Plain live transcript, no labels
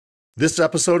This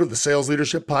episode of the Sales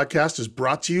Leadership Podcast is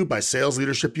brought to you by Sales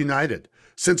Leadership United.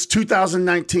 Since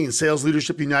 2019, Sales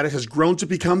Leadership United has grown to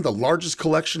become the largest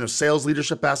collection of sales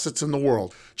leadership assets in the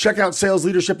world. Check out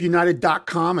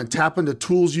salesleadershipunited.com and tap into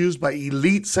tools used by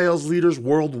elite sales leaders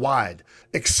worldwide.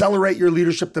 Accelerate your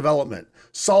leadership development.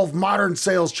 Solve modern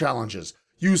sales challenges.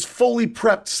 Use fully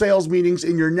prepped sales meetings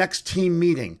in your next team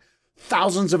meeting.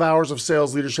 Thousands of hours of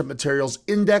sales leadership materials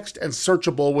indexed and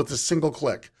searchable with a single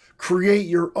click. Create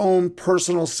your own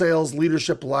personal sales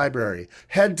leadership library.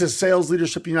 Head to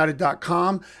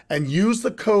salesleadershipunited.com and use the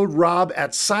code ROB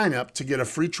at signup to get a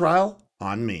free trial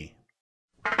on me.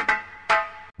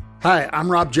 Hi,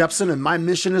 I'm Rob Jepson, and my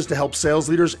mission is to help sales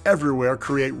leaders everywhere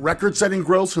create record-setting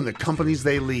growth from the companies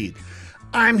they lead.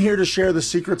 I'm here to share the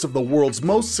secrets of the world's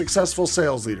most successful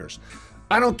sales leaders.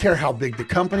 I don't care how big the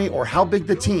company or how big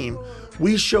the team,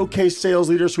 we showcase sales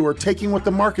leaders who are taking what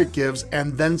the market gives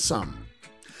and then some.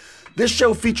 This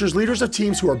show features leaders of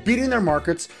teams who are beating their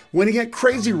markets, winning at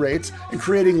crazy rates, and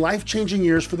creating life-changing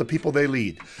years for the people they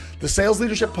lead. The Sales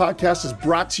Leadership Podcast is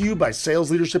brought to you by Sales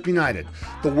Leadership United,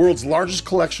 the world's largest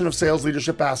collection of sales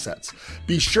leadership assets.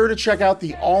 Be sure to check out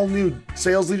the all-new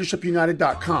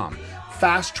salesleadershipunited.com.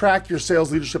 Fast track your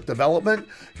sales leadership development,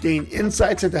 gain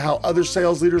insights into how other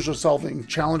sales leaders are solving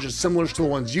challenges similar to the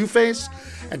ones you face,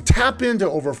 and tap into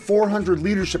over 400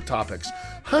 leadership topics,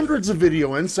 hundreds of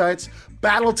video insights,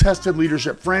 battle-tested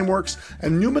leadership frameworks,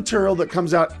 and new material that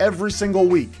comes out every single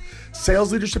week.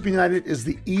 Sales Leadership United is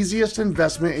the easiest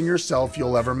investment in yourself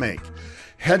you'll ever make.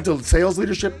 Head to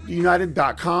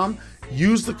salesleadershipunited.com,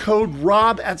 use the code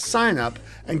ROB at signup,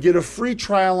 and get a free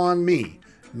trial on me.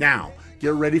 Now,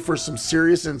 get ready for some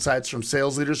serious insights from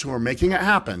sales leaders who are making it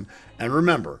happen. And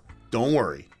remember, don't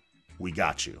worry, we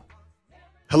got you.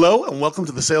 Hello, and welcome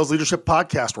to the Sales Leadership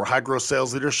Podcast, where high-growth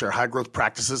sales leaders share high-growth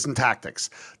practices and tactics.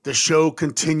 The show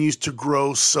continues to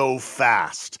grow so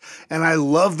fast, and I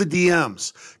love the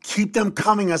DMs. Keep them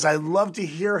coming, as I love to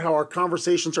hear how our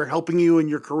conversations are helping you in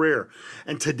your career.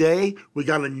 And today, we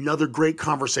got another great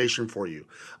conversation for you.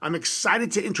 I'm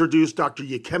excited to introduce Dr.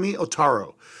 Yekemi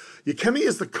Otaru. Yekemi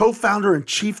is the co-founder and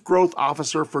chief growth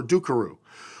officer for Doqaru.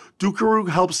 Doqaru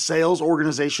helps sales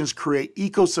organizations create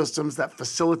ecosystems that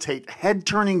facilitate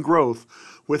head-turning growth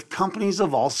with companies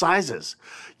of all sizes.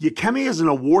 Yekemi is an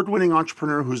award-winning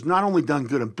entrepreneur who's not only done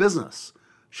good in business,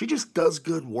 she just does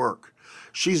good work.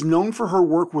 She's known for her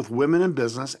work with women in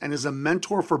business and is a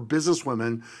mentor for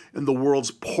businesswomen in the world's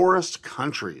poorest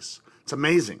countries. It's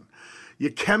amazing.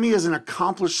 Yekemi is an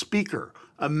accomplished speaker,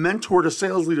 a mentor to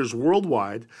sales leaders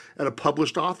worldwide, and a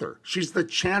published author. She's the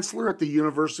chancellor at the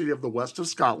University of the West of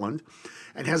Scotland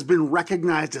and has been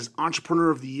recognized as Entrepreneur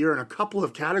of the Year in a couple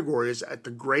of categories at the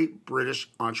Great British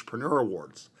Entrepreneur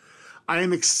Awards. I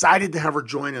am excited to have her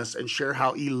join us and share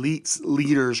how elite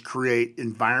leaders create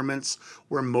environments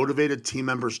where motivated team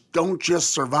members don't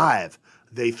just survive,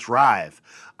 they thrive.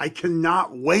 I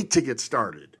cannot wait to get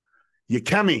started.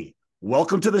 Yekemi,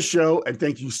 welcome to the show, and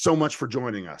thank you so much for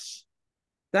joining us.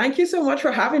 Thank you so much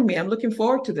for having me. I'm looking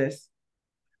forward to this.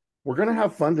 We're going to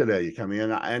have fun today,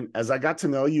 Yekemi. And as I got to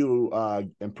know you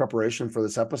in preparation for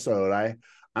this episode,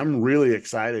 I'm really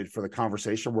excited for the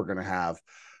conversation we're going to have.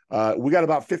 We got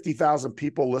about 50,000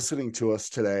 people listening to us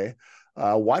today.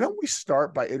 Why don't we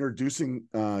start by introducing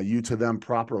you to them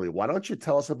properly? Why don't you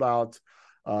tell us about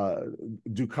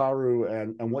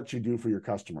Doqaru and what you do for your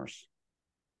customers?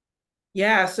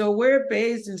 Yeah, so we're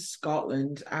based in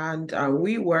Scotland, and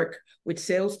we work with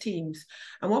sales teams.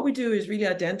 And what we do is really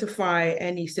identify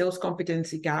any sales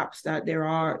competency gaps that there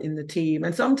are in the team.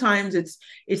 And sometimes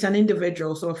it's an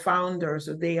individual, so a founder,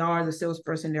 so they are the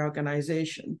salesperson in the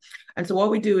organization. And so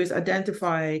what we do is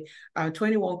identify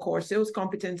 21 core sales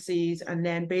competencies, and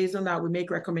then based on that, we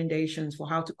make recommendations for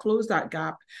how to close that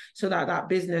gap so that that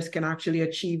business can actually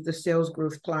achieve the sales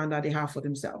growth plan that they have for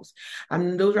themselves.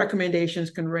 And those recommendations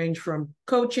can range from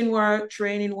coaching work,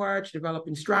 training work,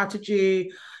 developing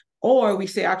strategy, or we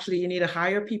say, actually, you need to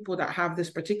hire people that have this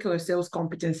particular sales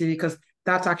competency because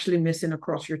that's actually missing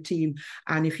across your team.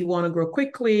 And if you want to grow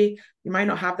quickly, you might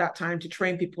not have that time to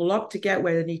train people up to get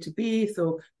where they need to be.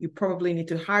 So you probably need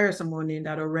to hire someone in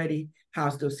that already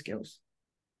has those skills.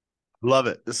 Love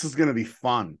it. This is going to be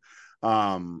fun.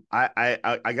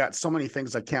 I got so many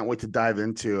things I can't wait to dive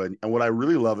into. And what I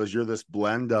really love is you're this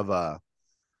blend of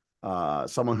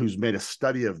someone who's made a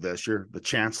study of this. You're the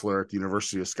chancellor at the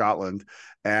University of Scotland,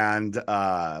 and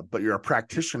but you're a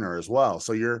practitioner as well.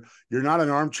 So you're not an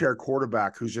armchair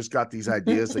quarterback who's just got these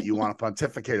ideas that you want to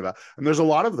pontificate about. And there's a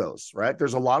lot of those, right?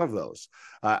 There's a lot of those.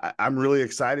 I'm really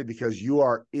excited because you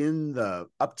are in the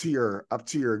up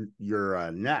to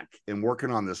your neck and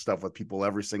working on this stuff with people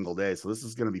every single day. So this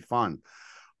is going to be fun.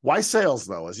 Why sales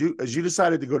though? As you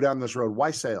decided to go down this road,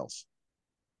 why sales?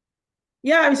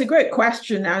 Yeah, it's a great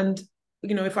question. And,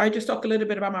 if I just talk a little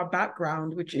bit about my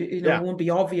background, which, Yeah. won't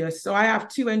be obvious. So I have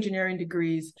two engineering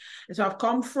degrees. And so I've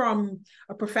come from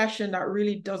a profession that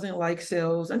really doesn't like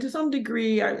sales. And to some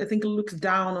degree, I think it looks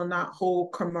down on that whole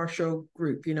commercial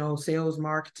group, sales,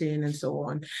 marketing, and so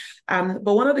on.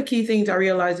 But one of the key things I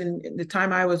realized in the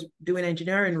time I was doing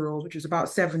engineering roles, which was about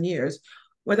 7 years,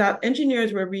 was that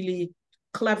engineers were really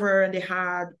clever and they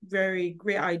had very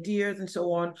great ideas and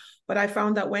so on. But I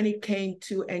found that when it came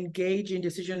to engaging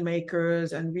decision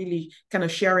makers and really kind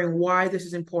of sharing why this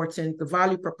is important, the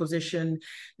value proposition,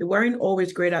 they weren't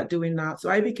always great at doing that. So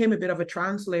I became a bit of a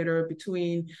translator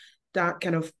between that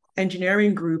kind of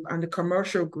engineering group and the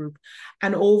commercial group.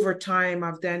 And over time,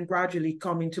 I've then gradually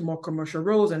come into more commercial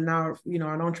roles and now, an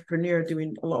entrepreneur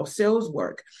doing a lot of sales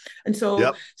work. And so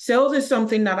Yep. sales is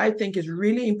something that I think is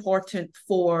really important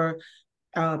for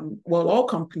all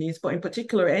companies, but in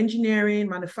particular engineering,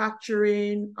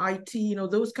 manufacturing, IT,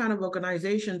 those kind of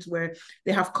organizations where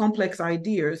they have complex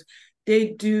ideas,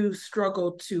 they do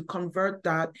struggle to convert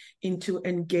that into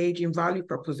engaging value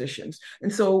propositions.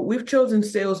 And so we've chosen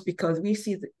sales because we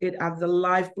see it as the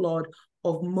lifeblood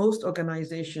of most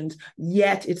organizations,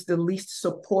 yet it's the least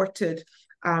supported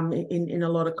in a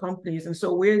lot of companies. And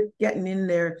so we're getting in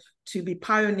there to be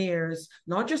pioneers,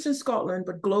 not just in Scotland,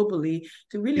 but globally,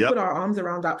 to really put Yep. our arms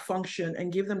around that function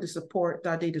and give them the support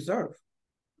that they deserve.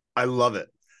 I love it.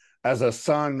 As a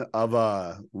son of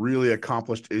a really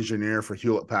accomplished engineer for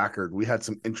Hewlett Packard, we had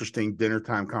some interesting dinner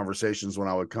time conversations when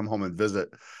I would come home and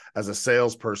visit as a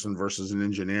salesperson versus an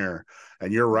engineer.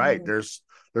 And you're right. Mm,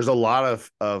 There's a lot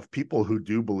of people who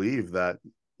do believe that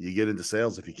you get into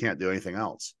sales if you can't do anything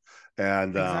else.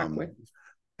 And exactly.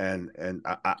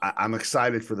 I'm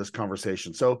excited for this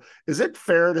conversation. So, is it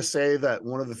fair to say that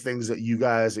one of the things that you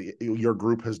guys, your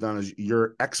group has done, is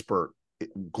you're expert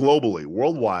globally,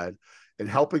 worldwide, in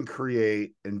helping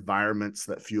create environments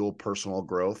that fuel personal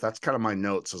growth? That's kind of my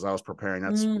notes as I was preparing.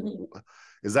 Mm-hmm.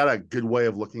 Is that a good way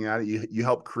of looking at it? You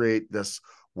help create this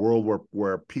world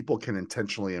where people can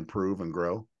intentionally improve and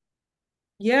grow.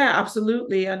 Yeah,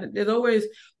 absolutely. And there's always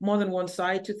more than one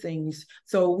side to things.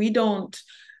 So we don't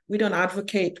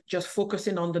advocate just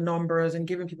focusing on the numbers and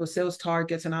giving people sales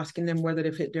targets and asking them whether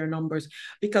they've hit their numbers,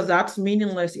 because that's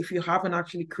meaningless if you haven't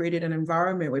actually created an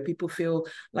environment where people feel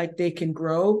like they can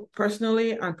grow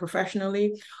personally and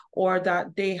professionally, or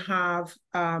that they have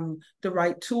the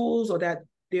right tools, or that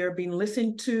they're being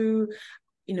listened to,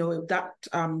 that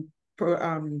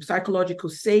psychological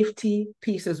safety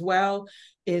piece as well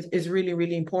is really,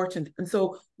 really important. And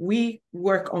so we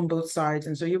work on both sides.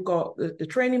 And so you've got the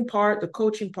training part, the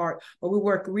coaching part, but we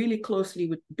work really closely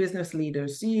with business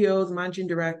leaders, CEOs, managing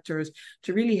directors,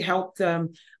 to really help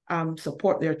them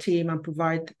support their team and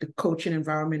provide the coaching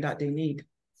environment that they need.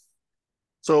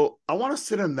 So I want to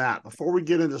sit in that before we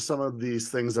get into some of these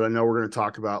things that I know we're going to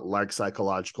talk about, like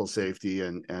psychological safety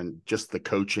and just the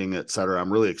coaching, et cetera.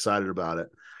 I'm really excited about it.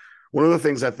 One of the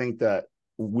things I think that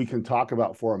we can talk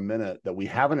about for a minute that we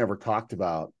haven't ever talked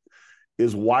about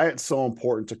is why it's so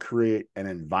important to create an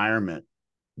environment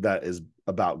that is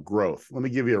about growth. Let me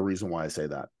give you a reason why I say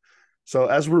that. So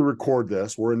as we record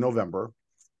this, we're in November,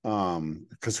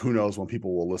 because who knows when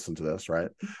people will listen to this, right?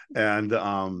 And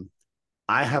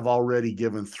I have already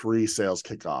given 3 sales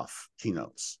kickoff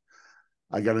keynotes.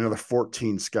 I got another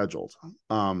 14 scheduled.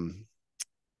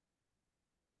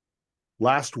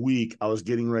 Last week, I was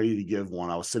getting ready to give one.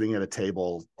 I was sitting at a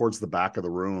table towards the back of the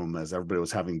room as everybody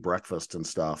was having breakfast and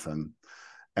stuff. And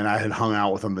I had hung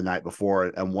out with them the night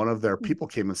before. And one of their people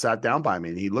came and sat down by me.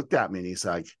 And he looked at me and he's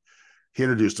like, he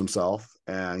introduced himself.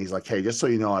 And he's like, hey, just so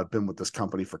you know, I've been with this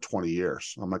company for 20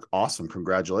 years. I'm like, awesome.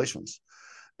 Congratulations.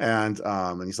 And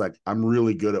he's like, I'm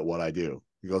really good at what I do.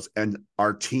 He goes, and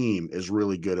our team is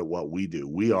really good at what we do.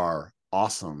 We are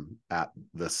awesome at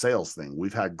the sales thing.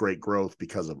 We've had great growth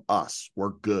because of us.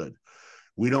 We're good.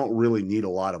 We don't really need a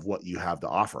lot of what you have to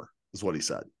offer, is what he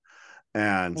said.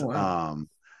 And Oh, wow.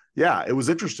 yeah, it was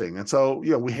interesting. And so,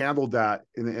 we handled that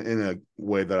in a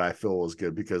way that I feel was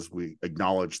good, because we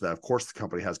acknowledged that, of course, the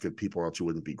company has good people, or else you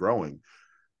wouldn't be growing.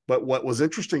 But what was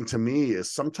interesting to me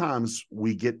is sometimes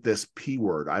we get this P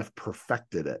word, I've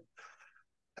perfected it.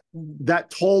 Mm-hmm. That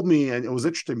told me, and it was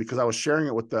interesting because I was sharing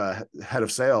it with the head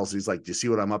of sales. He's like, do you see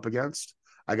what I'm up against?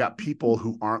 I got people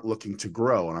who aren't looking to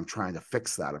grow, and I'm trying to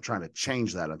fix that. I'm trying to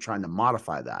change that. I'm trying to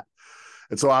modify that.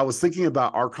 And so I was thinking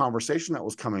about our conversation that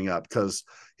was coming up, because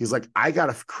he's like, I got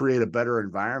to create a better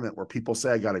environment where people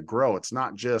say I got to grow. It's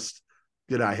not just,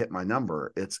 did I hit my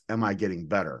number? It's, am I getting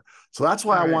better? So that's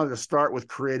why I Right. wanted to start with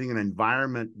creating an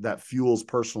environment that fuels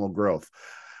personal growth.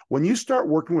 When you start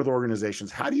working with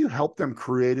organizations, how do you help them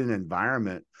create an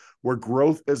environment where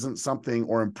growth isn't something,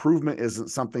 or improvement isn't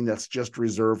something that's just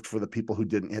reserved for the people who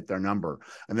didn't hit their number?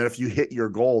 And then if you hit your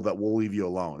goal, that will leave you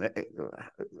alone.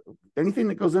 Anything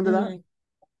that goes into that?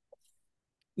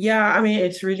 Yeah, I mean,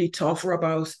 it's really tough, Rob.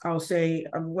 I'll say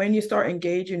when you start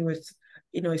engaging with,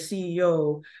 a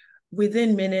CEO,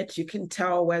 within minutes, you can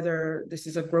tell whether this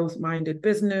is a growth-minded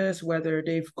business, whether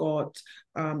they've got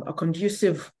a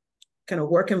conducive kind of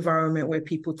work environment where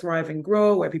people thrive and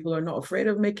grow, where people are not afraid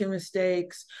of making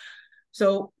mistakes.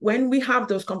 So when we have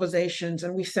those conversations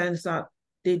and we sense that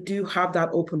they do have that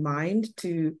open mind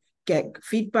to get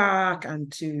feedback and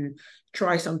to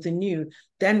try something new,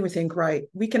 then we think, right,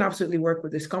 we can absolutely work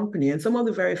with this company. And some of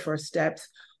the very first steps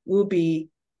will be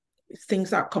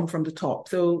things that come from the top.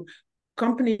 So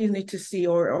companies need to see,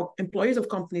 or employees of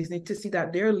companies need to see,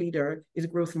 that their leader is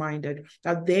growth minded,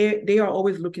 that they are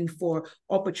always looking for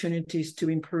opportunities to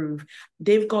improve.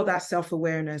 They've got that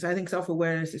self-awareness. I think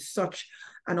self-awareness is such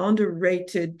an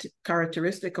underrated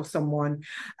characteristic of someone.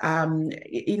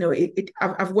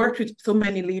 I've worked with so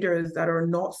many leaders that are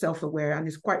not self-aware, and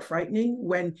it's quite frightening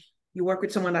when you work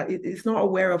with someone that is not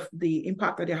aware of the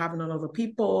impact that they're having on other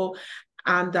people,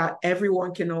 and that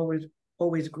everyone can always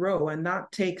grow. And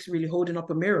that takes really holding up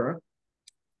a mirror,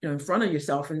 in front of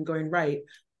yourself and going, right,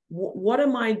 what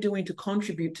am I doing to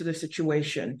contribute to the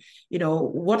situation?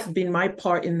 What's been my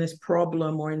part in this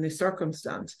problem or in this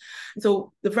circumstance?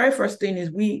 So the very first thing is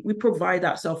we provide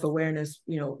that self-awareness,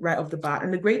 right off the bat.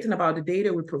 And the great thing about the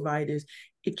data we provide is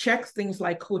it checks things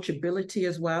like coachability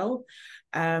as well.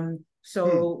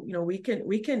 So we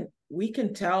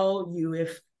can tell you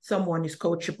if someone is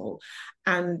coachable.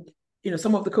 And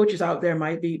some of the coaches out there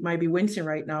might be wincing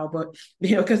right now, but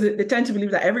because they tend to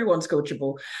believe that everyone's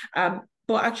coachable.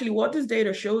 But actually, what this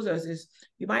data shows us is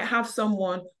you might have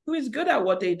someone who is good at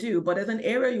what they do, but there's an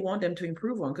area you want them to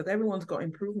improve on, because everyone's got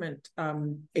improvement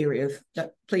areas,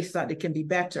 places that they can be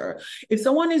better. If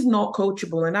someone is not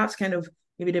coachable, and that's kind of,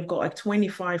 maybe they've got like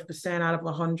 25% out of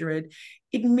 100,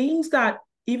 it means that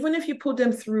even if you put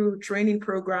them through training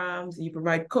programs, and you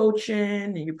provide coaching,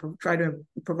 and you try to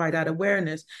provide that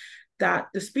awareness, that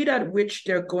the speed at which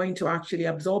they're going to actually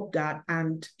absorb that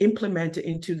and implement it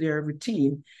into their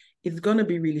routine is going to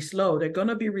be really slow. They're going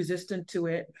to be resistant to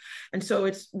it. And so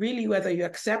it's really whether you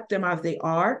accept them as they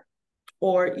are,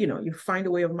 or you find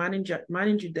a way of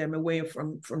managing them away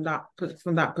from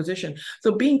that position.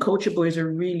 So being coachable is a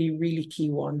really, really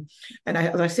key one. And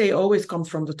as I say, it always comes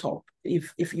from the top.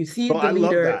 If you see the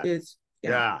leader is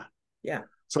yeah.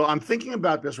 So I'm thinking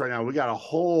about this right now. We got a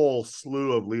whole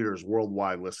slew of leaders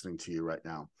worldwide listening to you right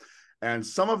now. And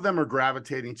some of them are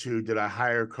gravitating to, did I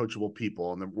hire coachable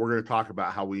people? And then we're going to talk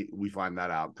about how we find that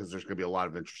out, because there's going to be a lot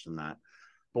of interest in that.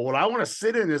 But what I want to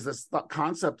sit in is this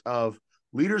concept of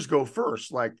leaders go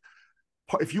first. Like,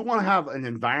 if you want to have an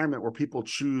environment where people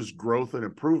choose growth and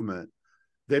improvement,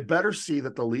 they better see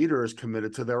that the leader is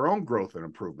committed to their own growth and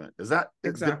improvement. Is that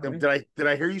exactly? Did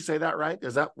I hear you say that right?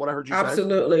 Is that what I heard you say?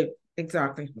 Absolutely.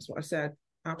 Exactly. That's what I said.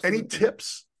 Absolutely.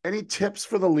 Any tips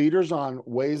for the leaders on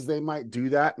ways they might do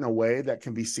that in a way that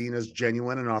can be seen as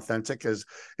genuine and authentic? Is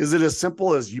it as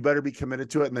simple as you better be committed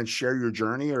to it and then share your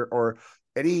journey, or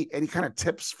any kind of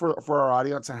tips for our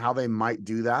audience on how they might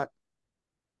do that?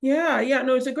 Yeah,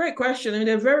 no, it's a great question. And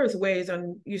there are various ways.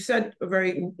 And you said a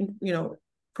very,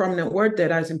 prominent word there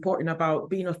that is important about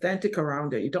being authentic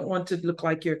around it. You don't want to look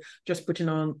like you're just putting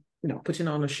on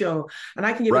a show. And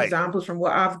I can give examples from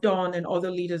what I've done and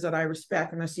other leaders that I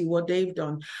respect, and I see what they've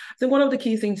done. I think one of the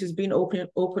key things is being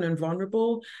open and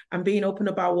vulnerable, and being open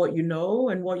about what you know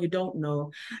and what you don't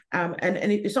know. And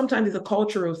it sometimes is a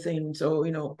cultural thing.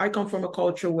 So, I come from a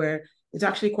culture where it's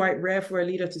actually quite rare for a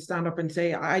leader to stand up and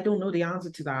say, I don't know the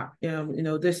answer to that.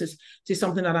 This is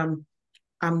something that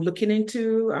I'm looking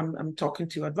into, I'm talking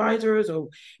to advisors, or,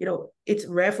 it's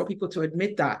rare for people to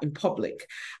admit that in public.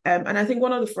 And I think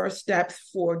one of the first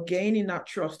steps for gaining that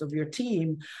trust of your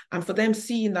team, and for them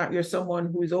seeing that you're someone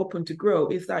who is open to grow,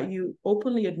 is that you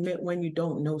openly admit when you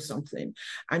don't know something,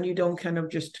 and you don't kind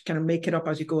of make it up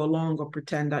as you go along, or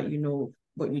pretend that you know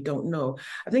what you don't know.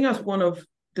 I think that's one of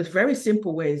the very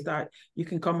simple ways that you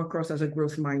can come across as a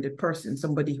growth-minded person,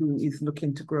 somebody who is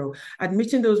looking to grow,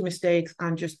 admitting those mistakes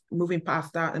and just moving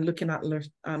past that and looking at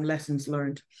lessons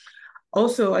learned.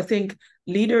 Also, I think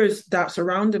leaders that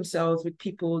surround themselves with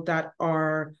people that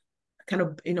are kind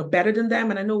of, better than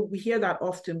them. And I know we hear that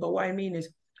often, but what I mean is,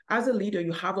 as a leader,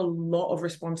 you have a lot of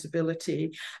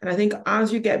responsibility. And I think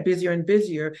as you get busier and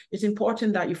busier, it's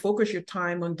important that you focus your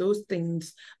time on those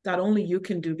things that only you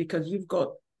can do, because you've got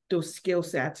those skill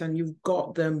sets and you've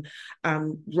got them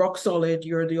rock solid.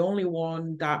 You're the only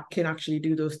one that can actually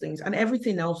do those things. And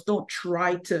everything else, don't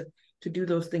try to do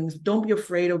those things. Don't be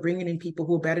afraid of bringing in people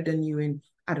who are better than you in,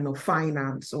 I don't know,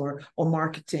 finance or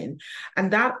marketing.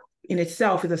 And that in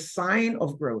itself is a sign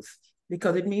of growth,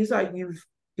 because it means that you've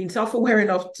been self-aware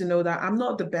enough to know that I'm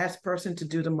not the best person to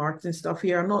do the marketing stuff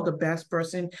here. I'm not the best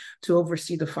person to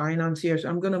oversee the finance here. So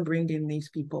I'm going to bring in these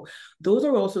people. Those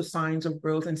are also signs of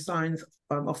growth and signs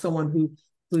of someone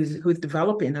who's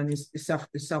developing and is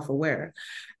self-aware.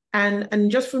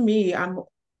 And just for me, I'm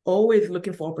always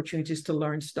looking for opportunities to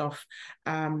learn stuff.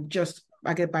 Just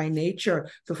I get by nature.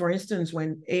 So for instance,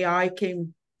 when AI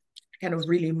kind of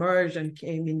really emerged and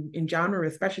came in January,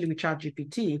 especially with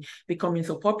ChatGPT becoming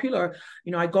so popular,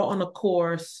 I got on a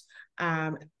course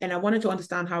and I wanted to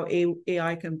understand how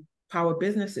AI can power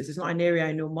businesses. It's not an area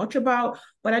I know much about,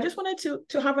 but I just wanted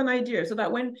to have an idea so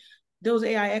that when those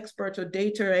AI experts or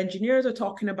data engineers are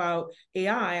talking about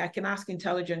AI, I can ask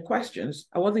intelligent questions.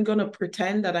 I wasn't going to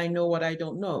pretend that I know what I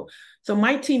don't know. So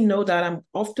my team know that I'm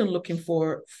often looking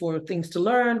for things to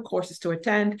learn, courses to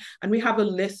attend, and we have a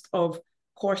list of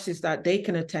courses that they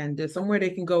can attend. There's somewhere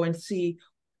they can go and see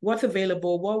what's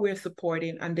available, what we're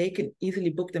supporting, and they can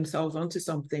easily book themselves onto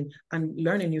something and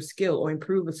learn a new skill or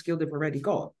improve a skill they've already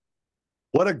got.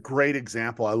 What a great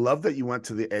example. I love that you went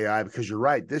to the AI, because you're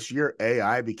right. This year,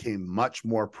 AI became much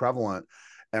more prevalent.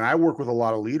 And I work with a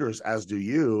lot of leaders, as do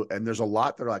you. And there's a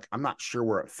lot that are like, I'm not sure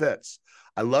where it fits.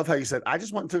 I love how you said, I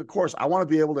just went to a course. I want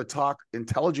to be able to talk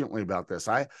intelligently about this.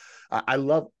 I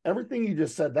love everything you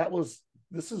just said.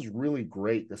 This is really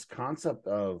great. This concept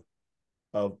of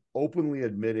openly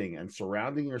admitting and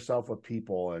surrounding yourself with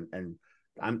people and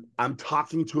I'm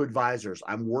talking to advisors.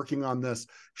 I'm working on this,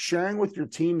 sharing with your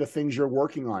team the things you're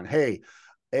working on. Hey,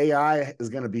 AI is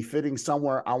going to be fitting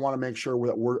somewhere. I want to make sure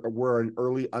that we're an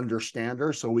early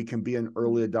understander so we can be an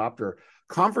early adopter.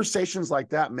 Conversations like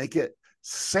that make it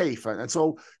safe. And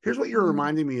so here's what you're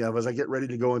reminding me of as I get ready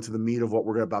to go into the meat of what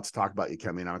we're about to talk about,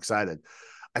 Yekemi, and I'm excited.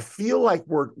 I feel like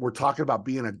we're talking about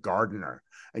being a gardener,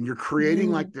 and you're creating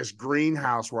like this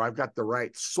greenhouse where I've got the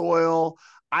right soil.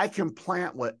 I can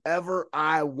plant whatever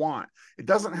I want. It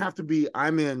doesn't have to be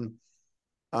I'm in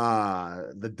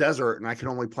the desert and I can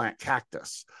only plant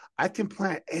cactus. I can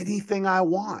plant anything I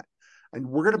want. And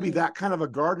we're going to be that kind of a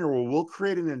gardener where we'll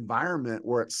create an environment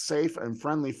where it's safe and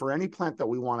friendly for any plant that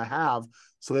we want to have,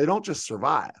 so they don't just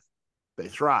survive, they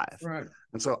thrive. Right.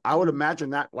 And so I would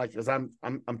imagine that, like, as I'm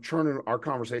turning our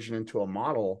conversation into a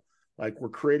model, like we're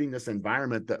creating this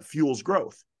environment that fuels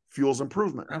growth, fuels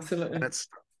improvement. Absolutely. And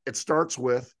it starts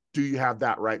with, do you have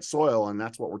that right soil? And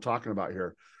that's what we're talking about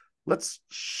here. Let's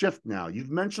shift now. You've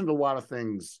mentioned a lot of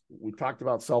things. We talked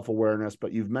about self-awareness,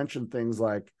 but you've mentioned things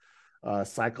like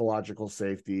psychological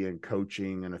safety and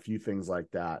coaching and a few things like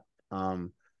that.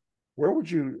 Where would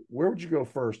you go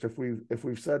first if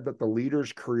we've said that the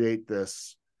leaders create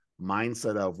this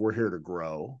mindset of we're here to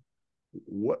grow?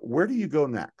 Where do you go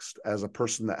next as a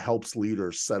person that helps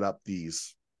leaders set up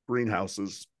these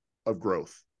greenhouses of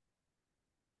growth?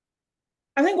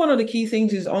 I think one of the key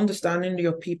things is understanding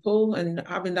your people and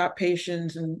having that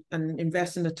patience and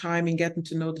investing the time in getting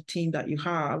to know the team that you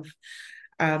have.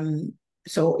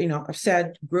 So, I've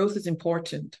said growth is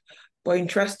important, but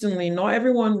interestingly, not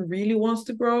everyone really wants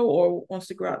to grow or wants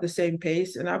to grow at the same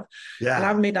pace. And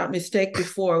I've made that mistake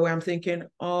before where I'm thinking,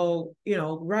 oh,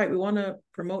 right, we want to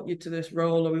promote you to this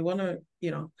role, or we want to,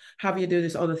 have you do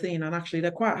this other thing. And actually,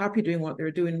 they're quite happy doing what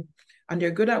they're doing, and they're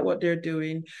good at what they're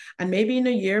doing. And maybe in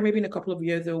a year, maybe in a couple of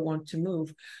years, they'll want to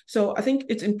move. So I think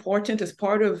it's important as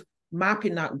part of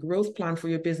mapping that growth plan for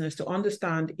your business to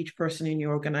understand each person in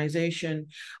your organization,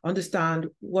 understand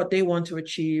what they want to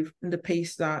achieve and the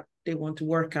pace that they want to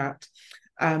work at.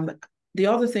 The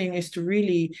other thing is to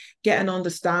really get an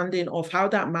understanding of how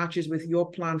that matches with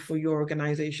your plan for your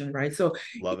organization, right? So,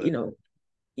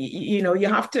 you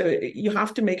have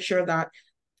to make sure that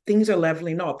things are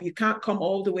leveling up. You can't come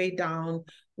all the way down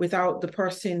without the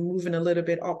person moving a little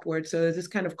bit upward. So there's this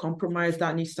kind of compromise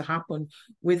that needs to happen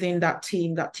within that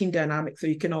team dynamic, so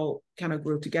you can all kind of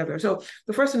grow together. So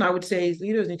the first thing I would say is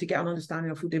leaders need to get an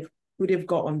understanding of who they've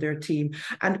got on their team.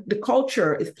 And the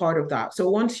culture is part of that. So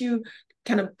once you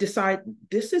kind of decide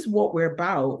this is what we're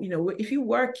about, if you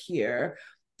work here,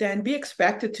 then be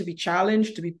expected to be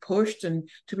challenged, to be pushed, and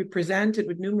to be presented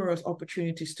with numerous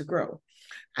opportunities to grow.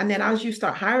 And then as you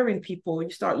start hiring people, you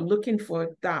start looking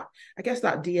for that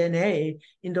DNA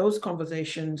in those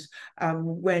conversations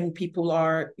when people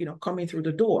are, coming through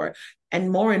the door. And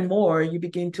more, you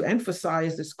begin to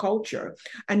emphasize this culture.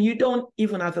 And you don't,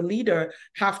 even as a leader,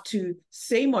 have to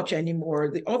say much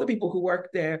anymore. The other people who work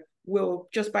there will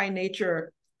just by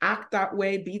nature act that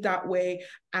way, be that way,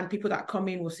 and people that come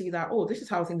in will see that, oh, this is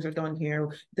how things are done here.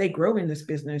 They grow in this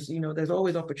business. There's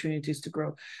always opportunities to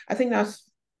grow. I think that's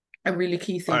a really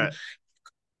key All thing. right.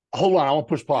 Hold on, I want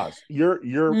to push pause. You're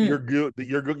Mm. good.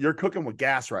 You're cooking with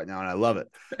gas right now, and I love it.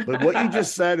 But what you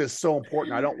just said is so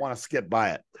important. I don't want to skip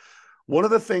by it. One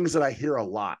of the things that I hear a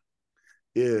lot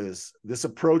is this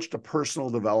approach to personal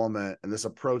development and this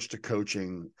approach to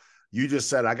coaching. You just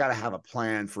said, I got to have a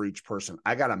plan for each person.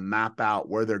 I got to map out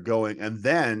where they're going. And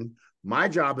then my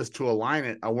job is to align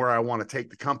it where I want to take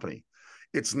the company.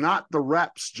 It's not the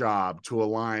rep's job to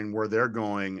align where they're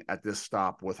going at this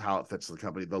stop with how it fits the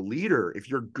company. The leader, if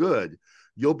you're good,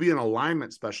 you'll be an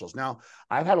alignment specialist. Now,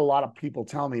 I've had a lot of people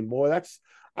tell me, boy,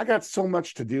 I got so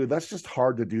much to do. That's just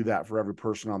hard to do that for every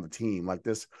person on the team. Like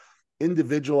this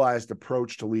individualized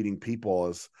approach to leading people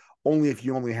is only if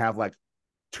you only have like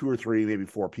 2 or 3, maybe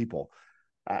 4 people.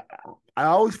 I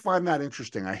always find that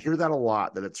interesting. I hear that a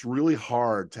lot, that it's really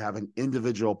hard to have an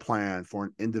individual plan for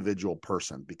an individual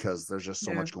person because there's just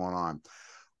so much going on.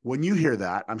 When you hear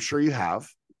that, I'm sure you have,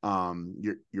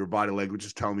 your body language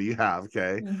is telling me you have,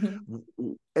 okay.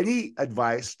 Mm-hmm. Any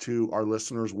advice to our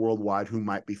listeners worldwide who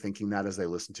might be thinking that as they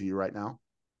listen to you right now?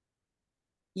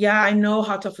 Yeah, I know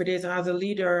how tough it is. And as a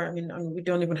leader, I mean, we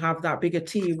don't even have that big a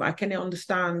team. I can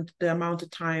understand the amount of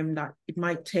time that it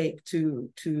might take to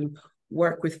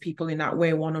work with people in that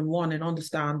way, one-on-one, and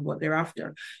understand what they're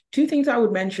after. 2 things I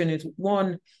would mention is,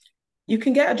 one, you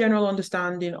can get a general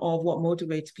understanding of what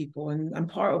motivates people. And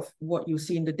part of what you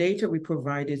see in the data we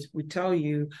provide is we tell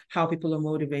you how people are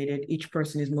motivated. Each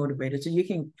person is motivated. So you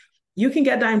can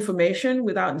get that information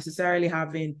without necessarily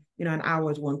having, an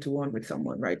hour's one-to-one with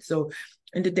someone, right? So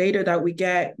in the data that we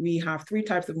get, we have 3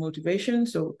 types of motivation.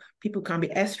 So people can be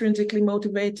extrinsically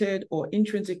motivated or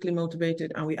intrinsically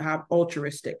motivated, and we have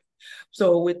altruistic.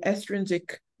 So with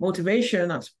extrinsic motivation,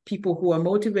 that's people who are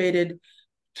motivated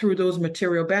through those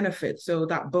material benefits. So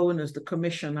that bonus, the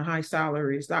commission, the high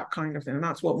salaries, that kind of thing. And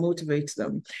that's what motivates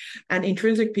them. And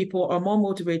intrinsic people are more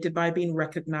motivated by being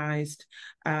recognized,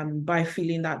 by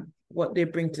feeling that what they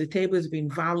bring to the table is being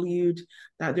valued,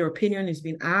 that their opinion is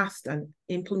being asked and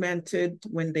implemented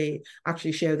when they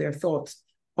actually share their thoughts.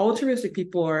 Altruistic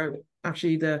people are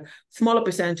actually the smaller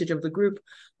percentage of the group,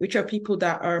 which are people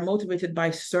that are motivated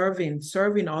by serving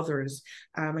others.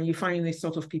 And you find these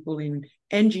sort of people in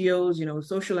NGOs,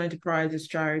 social enterprises,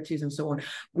 charities, and so on.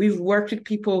 We've worked with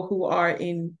people who are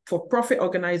in for-profit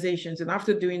organizations. And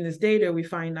after doing this data, we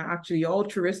find that actually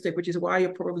altruistic, which is why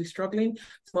you're probably struggling.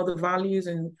 Some of the values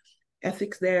and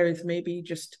ethics there is maybe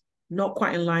just not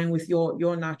quite in line with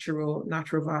your natural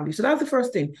value. So that's the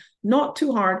first thing. Not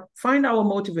too hard. Find out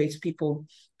what motivates people,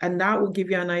 and that will give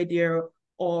you an idea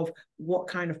of what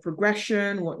kind of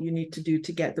progression, what you need to do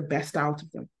to get the best out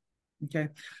of them. Okay.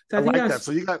 So I think like that.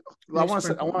 So you got,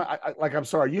 I'm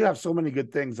sorry, you have so many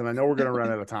good things, and I know we're going to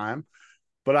run out of time,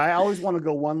 but I always want to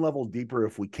go one level deeper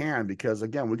if we can, because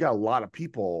again, we got a lot of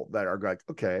people that are like,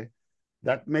 okay,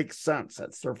 that makes sense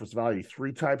at surface value.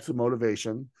 3 types of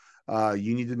motivation.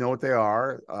 You need to know what they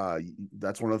are.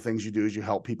 That's one of the things you do, is you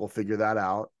help people figure that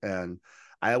out. And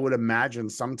I would imagine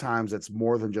sometimes it's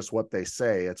more than just what they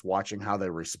say. It's watching how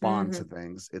they respond to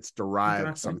things. It's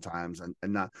derived sometimes. And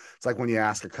not, it's like when you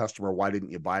ask a customer, why didn't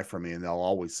you buy from me? And they'll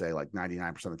always say, like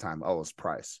 99% of the time, oh, it's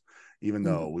price, even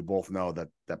though we both know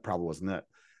that probably wasn't it.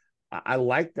 I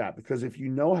like that, because if you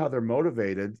know how they're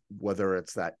motivated, whether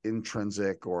it's that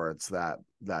intrinsic or it's that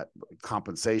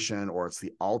compensation or it's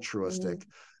the altruistic,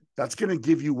 that's going to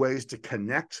give you ways to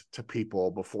connect to people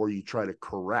before you try to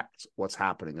correct what's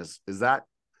happening. Is that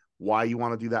why you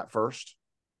want to do that first?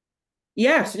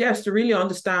 Yes, to really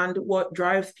understand what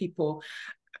drives people.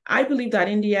 I believe that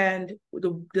in the end,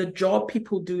 the job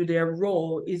people do, their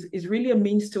role is really a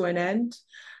means to an end.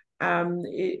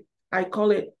 I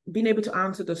call it being able to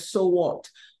answer the so what.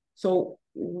 So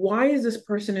why is this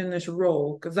person in this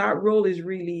role? Because that role is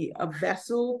really a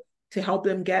vessel to help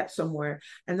them get somewhere.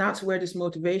 And that's where this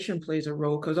motivation plays a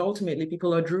role, because ultimately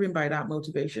people are driven by that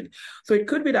motivation. So it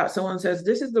could be that someone says,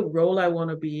 this is the role I want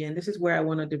to be in, this is where I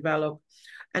want to develop.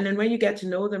 And then when you get to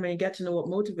know them and you get to know what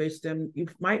motivates them, you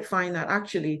might find that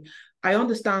actually, I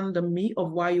understand the meat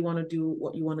of why you want to do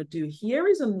what you want to do. Here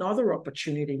is another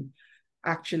opportunity,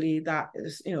 actually, that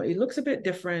is, it looks a bit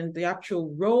different. The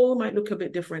actual role might look a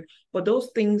bit different, but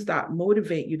those things that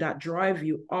motivate you, that drive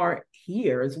you, are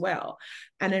here as well.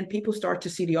 And then people start to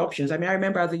see the options. I mean, I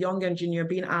remember as a young engineer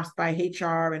being asked by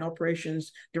HR and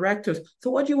operations directors,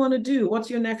 so what do you want to do? What's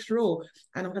your next role?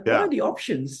 And I'm like, what are the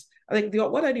options? What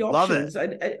are the options?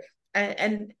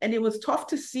 And it was tough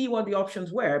to see what the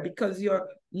options were, because you're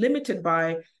limited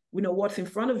by what's in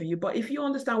front of you. But if you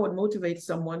understand what motivates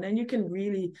someone, then you can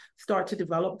really start to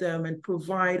develop them and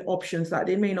provide options that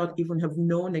they may not even have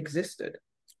known existed.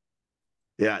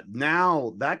 Yeah,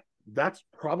 now that's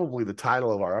probably the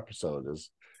title of our episode is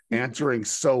answering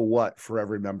so what for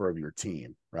every member of your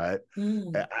team, right?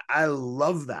 I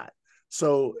love that.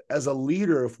 So as a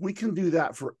leader, if we can do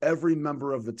that for every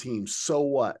member of the team, so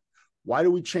what? Why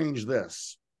do we change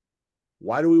this?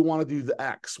 Why do we want to do the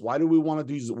X? Why do we want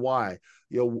to do the Y?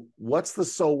 What's the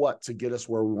so what to get us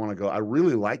where we want to go? I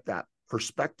really like that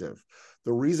perspective.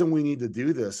 The reason we need to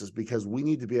do this is because we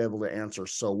need to be able to answer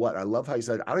so what. I love how you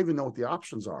said, I don't even know what the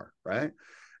options are, right?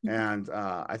 And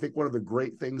I think one of the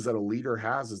great things that a leader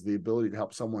has is the ability to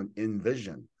help someone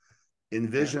envision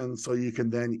so you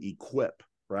can then equip,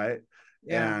 right?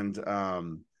 Yeah.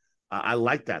 And I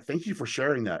like that. Thank you for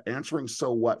sharing that. Answering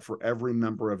so what for every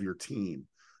member of your team.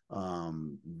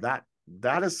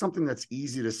 That is something that's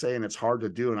easy to say and it's hard to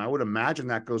do. And I would imagine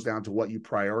that goes down to what you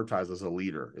prioritize as a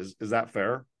leader. Is that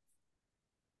fair?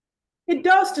 It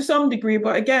does to some degree,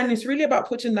 but again, it's really about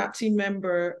putting that team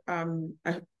member kind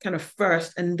of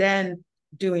first, and then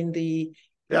doing the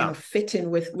fitting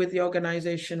with the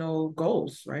organizational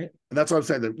goals, right? And that's what I'm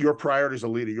saying. That your priority as a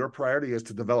leader, your priority is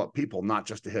to develop people, not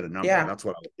just to hit a number. Yeah, that's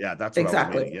what I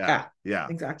was meaning. Yeah,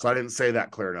 exactly. So I didn't say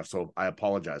that clear enough. So I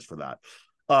apologize for that.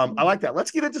 I like that.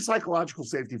 Let's get into psychological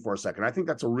safety for a second. I think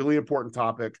that's a really important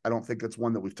topic. I don't think it's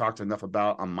one that we've talked enough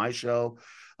about on my show.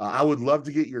 I would love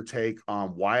to get your take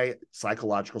on why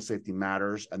psychological safety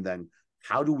matters, and then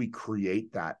how do we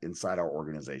create that inside our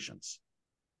organizations?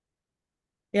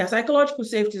 Yeah, psychological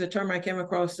safety is a term I came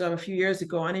across a few years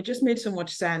ago, and it just made so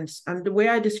much sense. And the way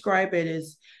I describe it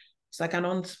is it's like an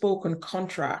unspoken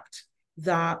contract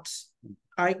that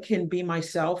I can be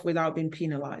myself without being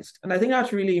penalized. And I think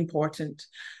that's really important,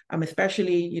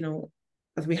 especially,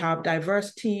 as we have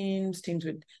diverse teams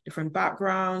with different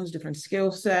backgrounds, different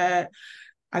skill set.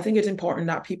 I think it's important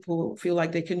that people feel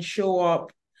like they can show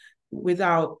up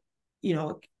without,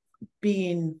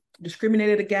 being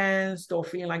discriminated against or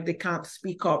feeling like they can't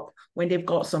speak up when they've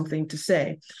got something to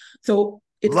say. So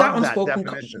it's Love that unspoken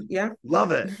definition. Yeah.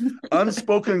 Love it.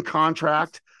 Unspoken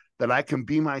contract that I can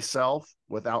be myself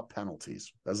without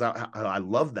penalties. I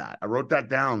love that. I wrote that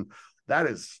down.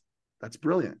 That's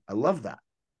brilliant. I love that.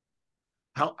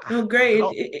 Great.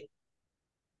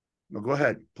 No, go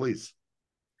ahead, please.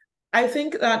 I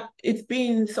think that it's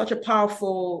been such a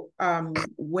powerful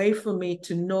way for me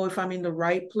to know if I'm in the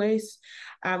right place,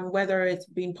 whether it's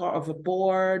being part of a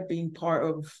board, being part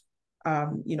of, a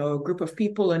group of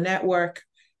people, a network.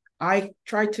 I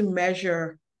try to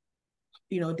measure,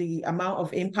 the amount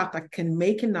of impact I can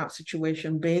make in that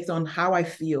situation based on how I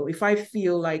feel. If I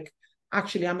feel like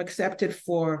actually I'm accepted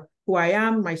for who I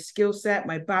am, my skill set,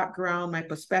 my background, my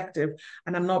perspective,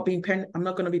 and I'm not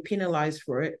going to be penalized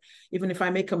for it. Even if I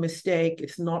make a mistake,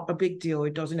 it's not a big deal.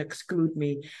 It doesn't exclude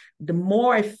me. The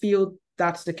more I feel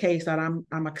that's the case, that I'm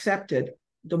accepted,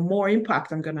 the more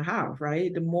impact I'm going to have,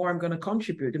 right? The more I'm going to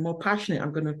contribute, the more passionate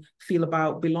I'm going to feel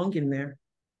about belonging there.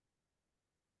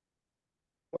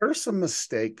 What are some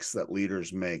mistakes that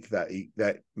leaders make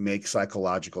that make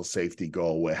psychological safety go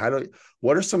away?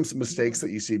 What are some mistakes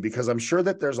that you see? Because I'm sure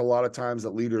that there's a lot of times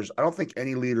that leaders, I don't think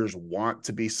any leaders want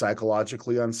to be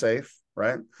psychologically unsafe,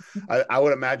 right? I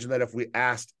would imagine that if we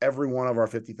asked every one of our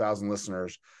 50,000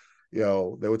 listeners, they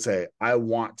would say, I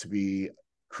want to be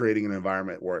creating an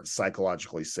environment where it's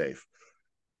psychologically safe.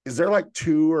 Is there like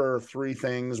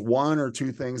one or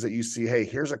two things that you see, hey,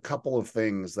 here's a couple of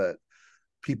things that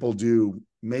people do,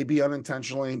 maybe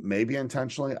unintentionally, maybe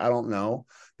intentionally, I don't know,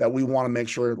 that we want to make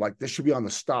sure like this should be on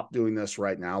the stop doing this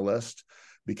right now list?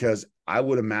 Because I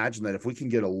would imagine that if we can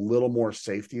get a little more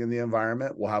safety in the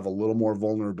environment, we'll have a little more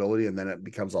vulnerability, and then it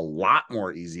becomes a lot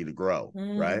more easy to grow,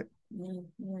 right?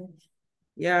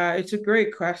 Yeah, it's a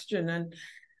great question. And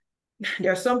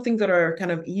there are some things that are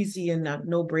kind of easy and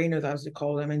no-brainers, as they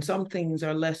call them, and some things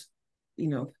are less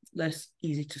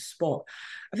easy to spot.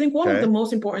 I think one of the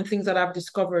most important things that I've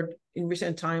discovered in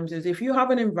recent times is if you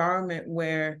have an environment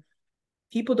where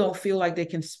people don't feel like they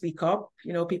can speak up,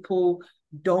 people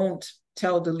don't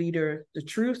tell the leader the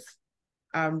truth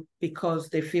because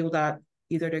they feel that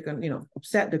either they're going to,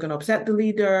 they're going to upset the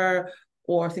leader,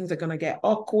 or things are going to get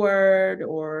awkward,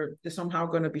 or they're somehow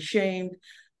going to be shamed.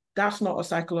 That's not a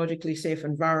psychologically safe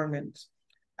environment.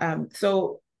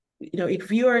 So if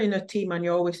you're in a team and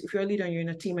if you're a leader and you're in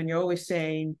a team and you're always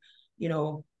saying,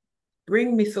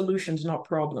 bring me solutions, not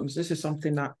problems. This is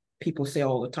something that people say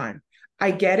all the time.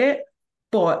 I get it,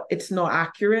 but it's not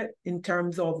accurate in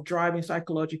terms of driving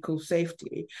psychological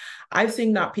safety. I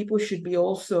think that people should be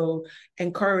also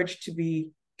encouraged to be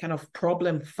kind of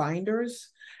problem finders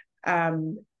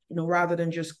rather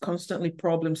than just constantly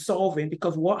problem solving.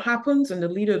 Because what happens, and the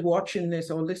leaders watching this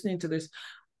or listening to this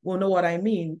will know what I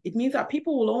mean. It means that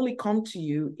people will only come to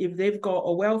you if they've got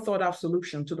a well thought out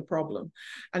solution to the problem.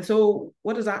 And so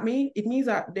what does that mean? It means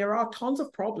that there are tons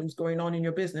of problems going on in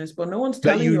your business, but no one's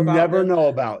That telling you you about never them. know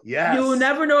about. You'll Yes.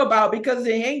 never know about because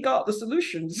they ain't got the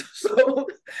solutions. So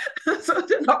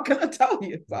they're not going to tell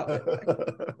you about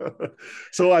it.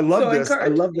 So I love So this. I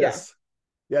encourage, love yeah. this.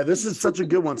 Yeah, this is such a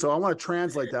good one. So I want to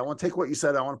translate that. I want to take what you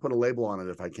said. I want to put a label on it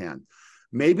if I can.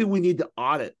 Maybe we need to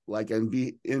audit, like, and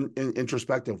be in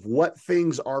introspective. What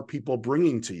things are people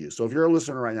bringing to you? So if you're a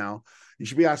listener right now, you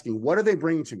should be asking, what are they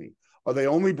bringing to me? Are they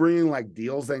only bringing like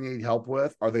deals they need help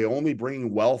with? Are they only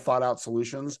bringing well thought out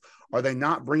solutions? Are they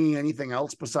not bringing anything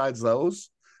else besides those?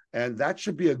 And that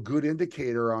should be a good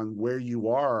indicator on where you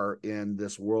are in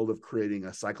this world of creating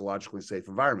a psychologically safe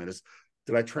environment.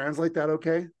 Did I translate that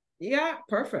okay? Yeah,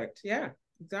 perfect. Yeah,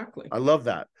 exactly. I love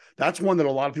that. That's one that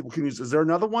a lot of people can use. Is there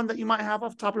another one that you might have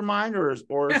off the top of your mind, is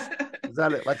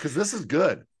that it? Like, because this is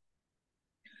good.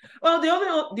 Well,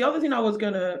 the other thing I was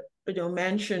gonna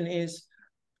mention is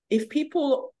if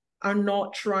people are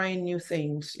not trying new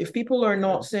things, if people are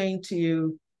not saying to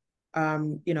you,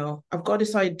 I've got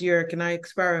this idea, can I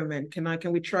experiment?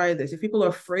 Can we try this? If people are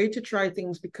afraid to try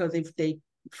things because if they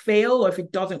fail or if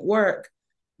it doesn't work,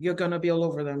 you're gonna be all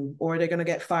over them, or they're gonna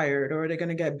get fired, or they're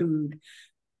gonna get booed,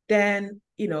 then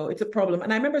it's a problem.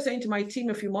 And I remember saying to my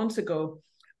team a few months ago,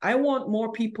 I want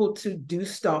more people to do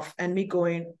stuff and me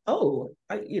going, oh,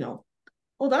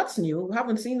 oh, that's new. We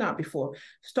haven't seen that before.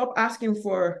 Stop asking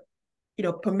for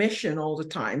permission all the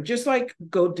time. Just like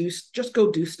go do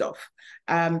stuff.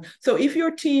 So if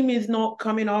your team is not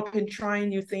coming up and trying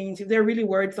new things, if they're really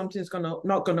worried something's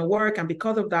not gonna work, and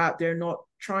because of that they're not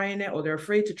trying it or they're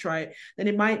afraid to try it, then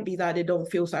it might be that they don't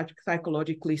feel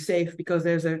psychologically safe because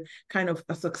there's a kind of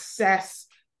a success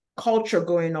culture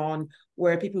going on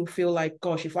where people feel like,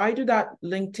 gosh, if I do that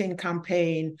LinkedIn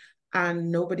campaign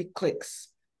and nobody clicks,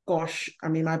 gosh, I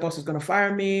mean, my boss is going to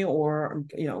fire me, or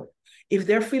if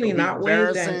they're feeling that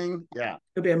way, then yeah,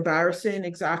 it'll be embarrassing.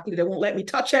 Exactly. They won't let me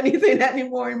touch anything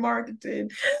anymore in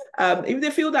marketing. If they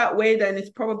feel that way, then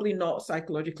it's probably not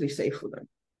psychologically safe for them.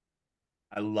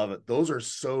 I love it. Those are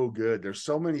so good. There's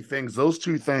so many things. Those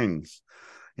two things,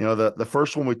 the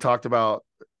first one we talked about,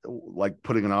 like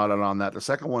putting an audit on that. The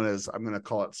second one is, I'm going to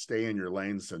call it stay in your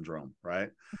lane syndrome,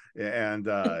 right? And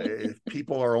if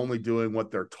people are only doing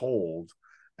what they're told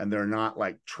and they're not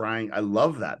like trying, I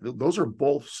love that. Those are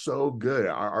both so good.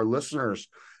 Our listeners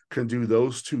can do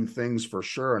those two things for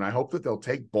sure. And I hope that they'll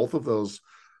take both of those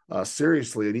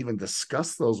seriously and even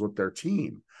discuss those with their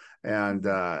team. And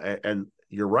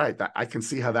you're right. I can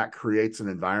see how that creates an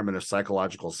environment of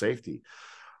psychological safety.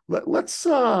 Let's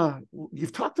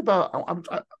you've talked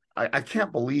about, I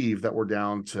can't believe that we're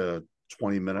down to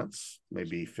 20 minutes,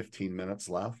 maybe 15 minutes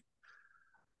left.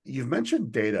 You've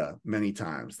mentioned data many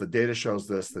times. The data shows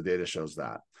this, the data shows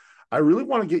that. I really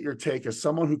want to get your take as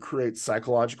someone who creates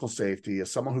psychological safety,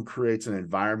 as someone who creates an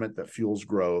environment that fuels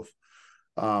growth.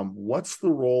 What's the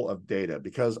role of data?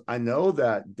 Because I know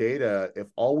that data, if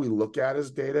all we look at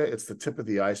is data, it's the tip of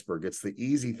the iceberg. It's the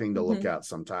easy thing to look at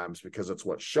sometimes because it's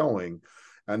what's showing.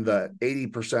 And the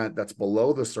 80% that's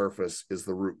below the surface is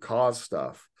the root cause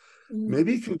stuff.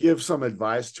 Maybe you can give some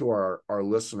advice to our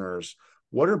listeners.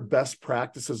 What are best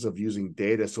practices of using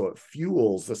data so it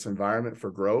fuels this environment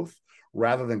for growth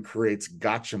rather than creates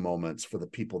gotcha moments for the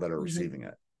people that are receiving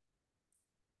it?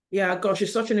 Yeah, gosh,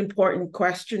 it's such an important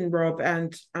question, Rob.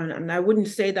 And I wouldn't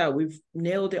say that we've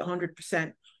nailed it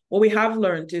 100%. What we have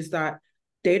learned is that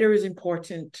data is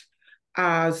important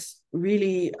as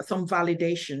really some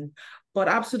validation, but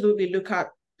absolutely look at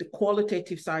the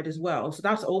qualitative side as well. So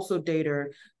that's also data.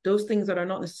 Those things that are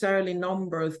not necessarily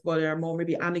numbers, but are more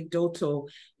maybe anecdotal,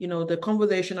 the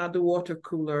conversation at the water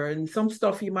cooler and some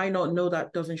stuff you might not know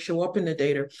that doesn't show up in the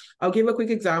data. I'll give a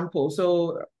quick example.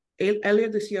 So earlier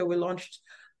this year, we launched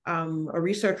a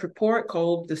research report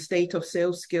called The State of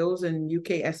Sales Skills in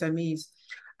UK SMEs.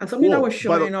 And something that was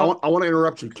showing up. I want to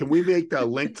interrupt you. Can we make the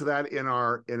link to that in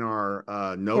our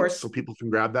notes so people can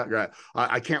grab that?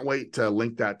 I can't wait to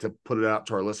link that to put it out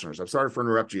to our listeners. I'm sorry for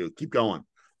interrupting you. Keep going.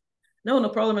 No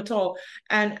problem at all.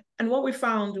 And what we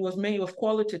found was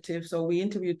qualitative. So we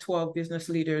interviewed 12 business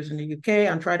leaders in the UK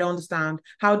and tried to understand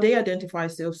how they identify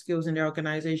sales skills in their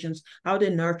organizations, how they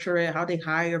nurture it, how they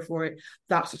hire for it,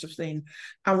 that sort of thing.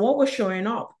 And what was showing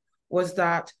up was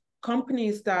that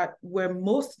companies that were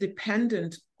most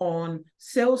dependent on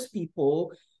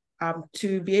salespeople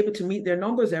to be able to meet their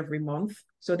numbers every month.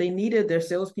 So they needed their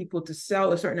salespeople to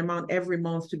sell a certain amount every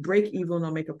month to break even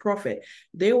or make a profit.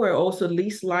 They were also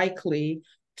least likely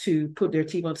to put their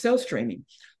team on sales training.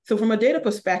 So from a data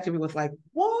perspective, it was like,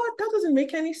 what? That doesn't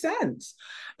make any sense.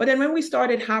 But then when we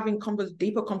started having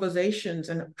deeper conversations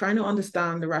and trying to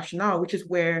understand the rationale, which is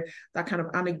where that kind of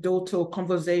anecdotal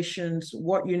conversations,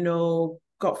 what you know,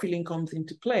 gut feeling comes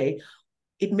into play,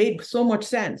 it made so much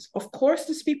sense. Of course,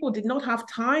 these people did not have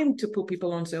time to put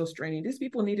people on sales training. These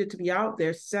people needed to be out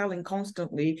there selling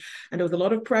constantly, and there was a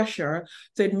lot of pressure.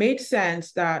 So it made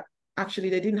sense that actually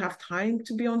they didn't have time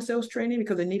to be on sales training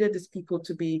because they needed these people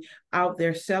to be out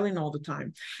there selling all the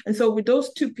time. And so with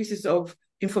those two pieces of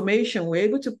information, we're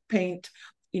able to paint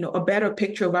a better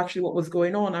picture of actually what was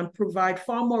going on and provide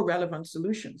far more relevant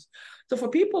solutions. So for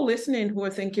people listening who are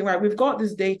thinking, right, we've got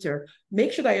this data,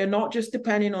 make sure that you're not just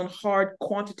depending on hard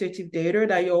quantitative data,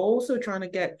 that you're also trying to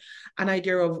get an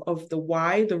idea of the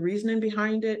why, the reasoning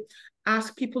behind it.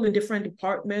 Ask people in different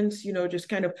departments, just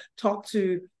kind of talk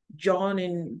to John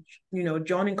in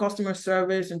customer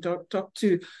service, and talk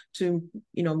to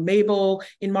Mabel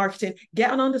in marketing.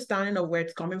 Get an understanding of where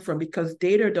it's coming from, because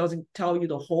data doesn't tell you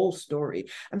the whole story.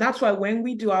 And that's why when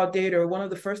we do our data, one of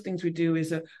the first things we do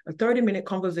is a 30-minute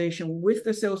conversation with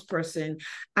the salesperson,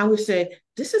 and we say,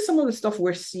 this is some of the stuff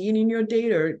we're seeing in your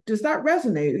data. Does that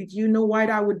resonate? Do you know why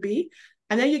that would be?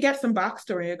 And then you get some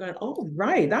backstory. You're going, oh,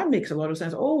 right, that makes a lot of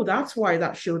sense. Oh, that's why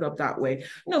that showed up that way.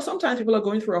 Sometimes people are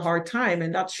going through a hard time,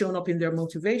 and that's shown up in their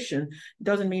motivation. It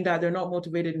doesn't mean that they're not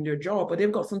motivated in their job, but they've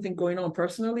got something going on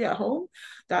personally at home.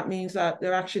 That means that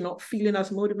they're actually not feeling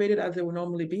as motivated as they would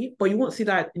normally be. But you won't see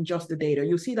that in just the data.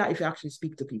 You'll see that if you actually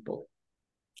speak to people.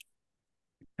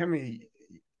 Yekemi,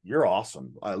 you're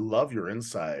awesome. I love your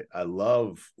insight. I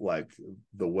love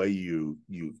the way you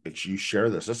share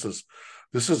this.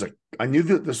 I knew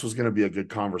that this was going to be a good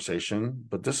conversation,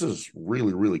 but this is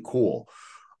really, really cool.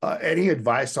 Any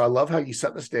advice? So I love how you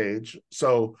set the stage.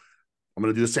 So I'm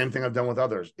going to do the same thing I've done with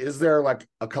others. Is there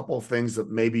a couple of things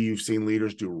that maybe you've seen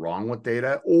leaders do wrong with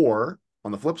data? Or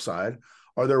on the flip side,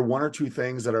 are there one or two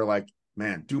things that are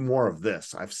man, do more of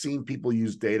this? I've seen people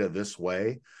use data this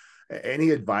way. Any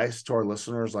advice to our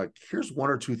listeners? Here's one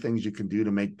or two things you can do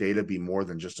to make data be more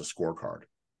than just a scorecard.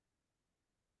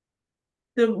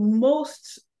 The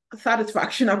most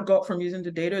satisfaction I've got from using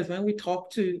the data is when we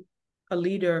talk to a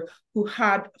leader who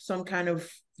had some kind of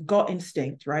gut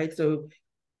instinct, right? So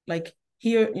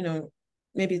here,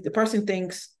 maybe the person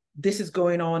thinks this is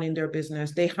going on in their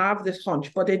business. They have this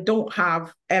hunch, but they don't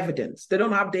have evidence. They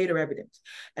don't have data evidence.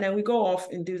 And then we go off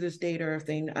and do this data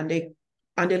thing, and they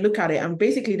look at it, and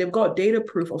basically they've got data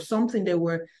proof of something they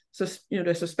were,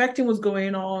 they're suspecting was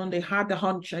going on. They had the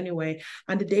hunch anyway,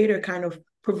 and the data kind of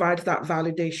provides that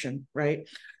validation, right?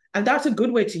 And that's a good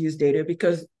way to use data,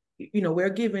 because we're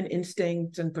given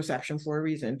instinct and perception for a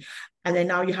reason. And then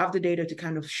now you have the data to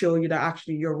kind of show you that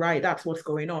actually you're right, that's what's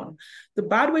going on. The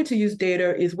bad way to use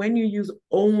data is when you use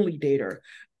only data,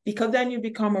 because then you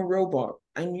become a robot,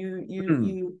 and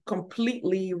you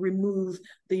completely remove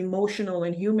the emotional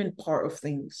and human part of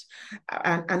things.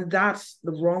 And that's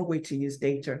the wrong way to use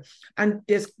data. And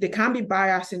there can be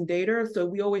bias in data, so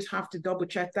we always have to double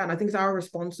check that. And I think it's our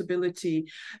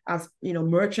responsibility as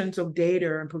merchants of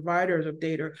data and providers of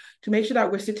data to make sure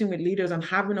that we're sitting with leaders and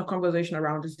having a conversation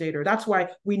around this data. That's why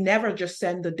we never just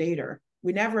send the data.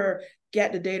 We never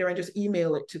get the data and just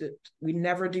email it we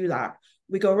never do that.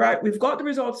 We go, right, we've got the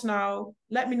results now.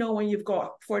 Let me know when you've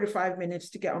got 45 minutes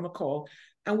to get on the call,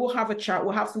 and we'll have a chat.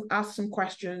 We'll ask some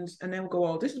questions, and then we'll go,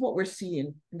 oh, this is what we're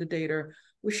seeing in the data.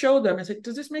 We show them and say,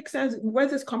 does this make sense?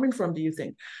 Where's this coming from, do you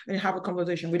think? And have a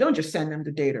conversation. We don't just send them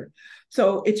the data.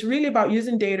 So it's really about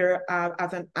using data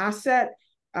as an asset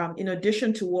in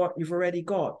addition to what you've already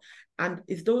got. And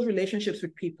it's those relationships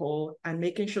with people and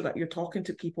making sure that you're talking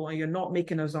to people and you're not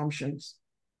making assumptions.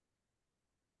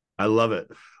 I love it.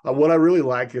 What I really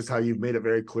like is how you've made it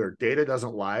very clear. Data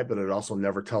doesn't lie, but it also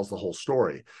never tells the whole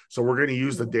story. So we're going to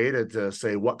use the data to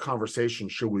say, what conversation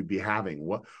should we be having?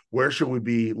 Where should we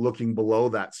be looking below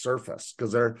that surface?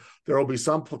 Because there will be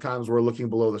some times where looking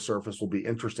below the surface will be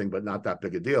interesting, but not that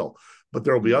big a deal. But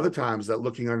there will be other times that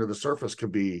looking under the surface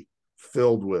could be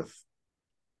filled with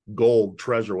gold,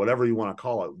 treasure, whatever you want to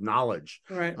call it, knowledge.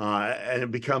 Right. And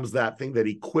it becomes that thing that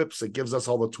equips, it gives us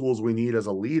all the tools we need as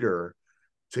a leader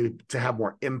to have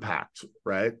more impact,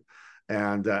 right?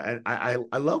 And I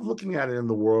love looking at it in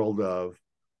the world of,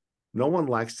 no one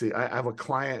likes to. I have a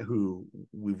client who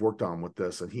we've worked on with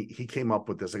this, and he came up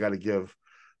with this. I got to give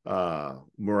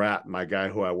Murat, my guy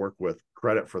who I work with,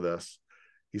 credit for this.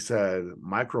 He said,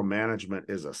 micromanagement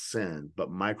is a sin,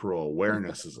 but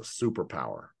micro-awareness is a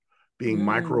superpower. Being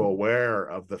micro-aware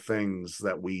of the things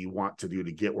that we want to do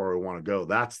to get where we want to go,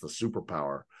 that's the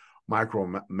superpower.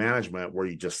 Micromanagement, where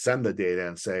you just send the data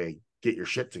and say, get your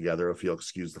shit together, if you'll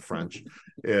excuse the French,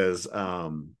 is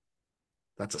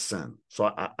that's a sin. So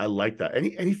I like that.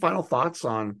 Any final thoughts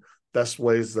on best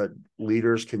ways that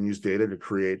leaders can use data to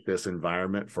create this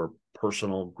environment for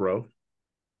personal growth?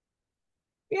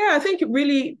 Yeah, I think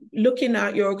really looking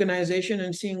at your organization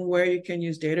and seeing where you can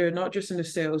use data, not just in the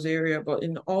sales area, but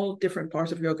in all different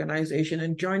parts of your organization,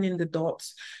 and joining the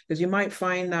dots, because you might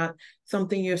find that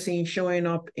something you're seeing showing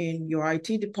up in your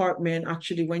IT department,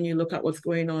 actually, when you look at what's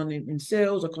going on in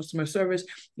sales or customer service,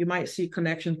 you might see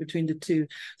connections between the two.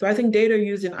 So I think data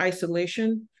used in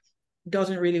isolation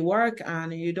doesn't really work,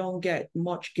 and you don't get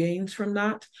much gains from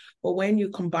that. But when you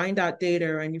combine that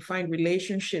data and you find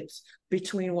relationships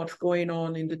between what's going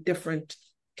on in the different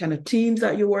kind of teams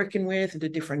that you're working with, the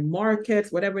different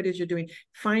markets, whatever it is you're doing,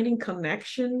 finding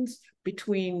connections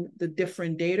between the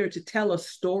different data to tell a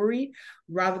story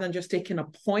rather than just taking a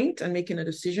point and making a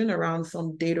decision around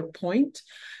some data point.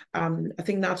 I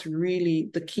think that's really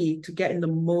the key to getting the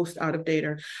most out of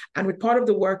data. And with part of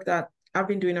the work that I've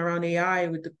been doing around AI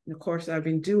with the course I've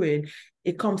been doing,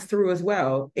 it comes through as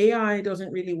well. AI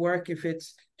doesn't really work if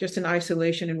it's just in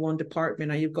isolation in one department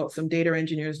and you've got some data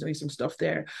engineers doing some stuff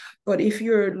there. But if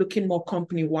you're looking more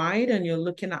company-wide and you're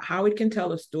looking at how it can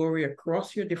tell a story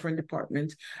across your different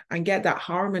departments and get that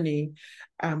harmony,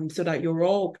 so that you're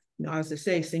all, as they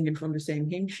say, singing from the same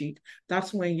hymn sheet,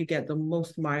 that's when you get the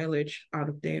most mileage out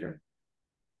of data.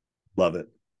 Love it.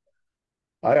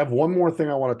 I have one more thing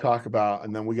I want to talk about,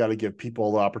 and then we got to give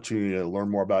people the opportunity to learn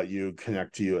more about you,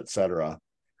 connect to you, et cetera.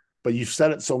 But you've said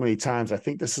it so many times. I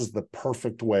think this is the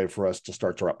perfect way for us to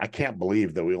start to wrap. I can't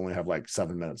believe that we only have like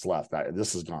 7 minutes left.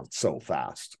 This has gone so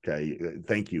fast. Okay.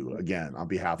 Thank you again on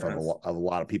behalf of a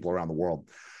lot of people around the world.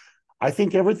 I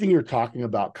think everything you're talking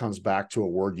about comes back to a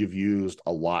word you've used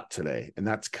a lot today, and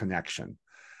that's connection.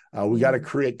 We got to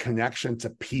create connection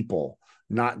to people,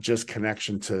 not just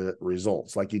connection to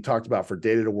results. Like you talked about, for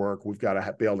data to work, we've got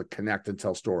to be able to connect and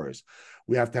tell stories.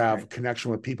 We have to have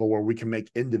connection with people where we can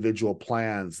make individual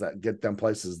plans that get them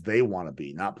places they want to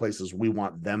be, not places we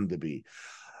want them to be.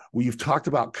 We've talked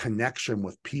about connection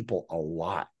with people a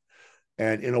lot.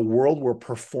 And in a world where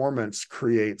performance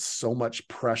creates so much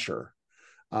pressure,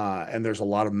 and there's a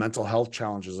lot of mental health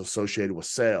challenges associated with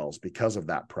sales because of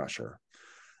that pressure,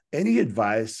 any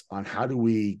advice on how do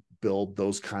we build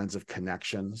those kinds of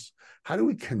connections? How do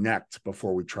we connect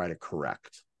before we try to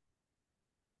correct?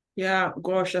 Yeah,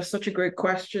 gosh, that's such a great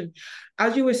question.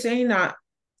 As you were saying that,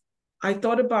 I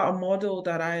thought about a model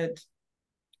that I had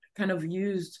kind of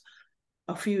used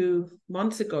a few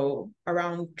months ago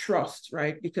around trust,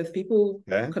 right? Because people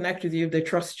connect with you if they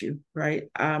trust you, right?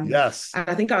 Yes. And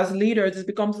I think as leaders, it's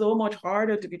become so much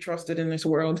harder to be trusted in this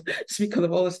world just because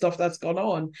of all the stuff that's gone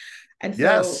on. And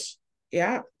so,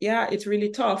 yeah, it's really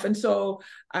tough. And so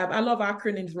I love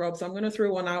acronyms, Rob. So I'm going to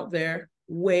throw one out there.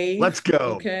 WAVE. Let's go.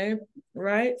 Okay.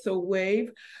 Right. So WAVE.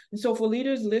 And so for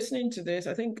leaders listening to this,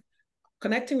 I think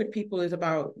connecting with people is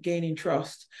about gaining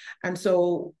trust. And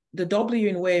so the W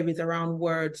in WAVE is around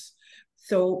words.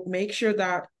 So make sure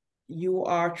that you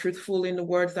are truthful in the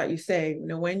words that you say. You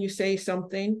know, when you say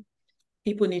something,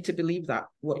 people need to believe that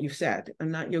what you've said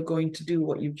and that you're going to do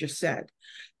what you've just said.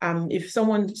 If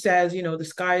someone says, you know, the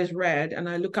sky is red and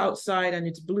I look outside and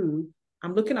it's blue,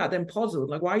 I'm looking at them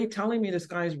puzzled. Like, why are you telling me the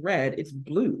sky is red? It's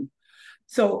blue.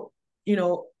 So, you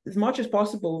know, as much as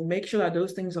possible, make sure that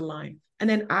those things align. And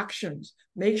then actions,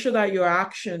 make sure that your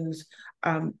actions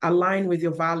align with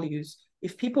your values.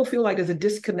 If people feel like there's a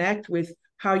disconnect with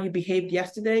how you behaved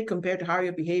yesterday compared to how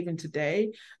you're behaving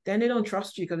today, then they don't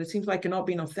trust you because it seems like you're not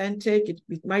being authentic.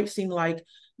 It might seem like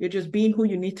you're just being who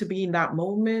you need to be in that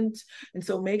moment. And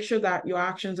so make sure that your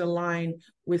actions align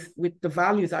with the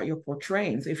values that you're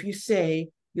portraying. So if you say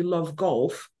you love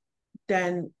golf,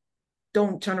 then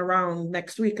don't turn around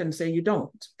next week and say you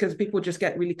don't, because people just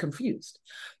get really confused.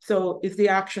 So it's the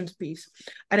actions piece.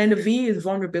 And then the V is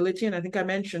vulnerability. And I think I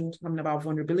mentioned something about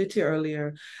vulnerability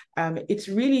earlier. It's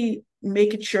really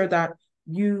making sure that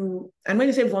you, and when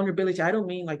you say vulnerability, I don't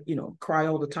mean like, you know, cry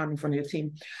all the time in front of your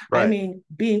team. Right. I mean,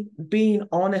 being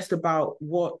honest about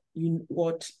what you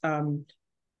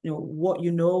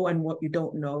know and what you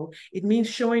don't know. It means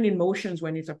showing emotions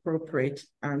when it's appropriate,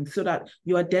 so that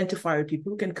you identify with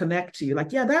people who can connect to you.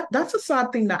 Like, yeah, that's a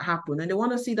sad thing that happened. And they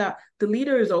want to see that the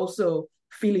leader is also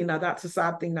feeling that that's a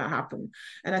sad thing that happened.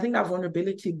 And I think that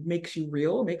vulnerability makes you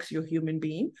real, makes you a human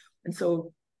being. And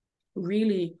so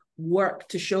really work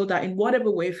to show that in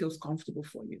whatever way feels comfortable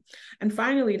for you. And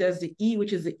finally, there's the E,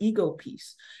 which is the ego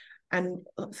piece. And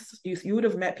you would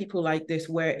have met people like this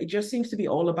where it just seems to be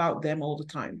all about them all the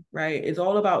time, right? It's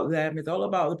all about them. It's all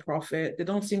about the profit. They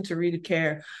don't seem to really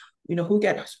care, who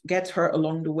gets hurt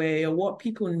along the way, or what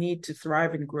people need to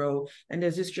thrive and grow. And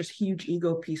there's this just huge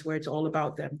ego piece where it's all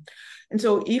about them. And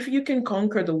so if you can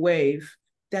conquer the wave,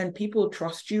 then people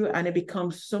trust you, and it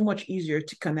becomes so much easier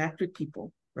to connect with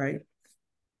people, right?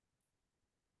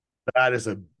 That is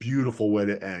a beautiful way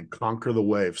to end. Conquer the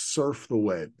wave, surf the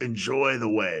wave, enjoy the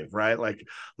wave, right? Like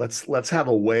let's have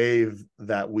a wave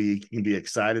that we can be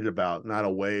excited about, not a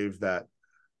wave that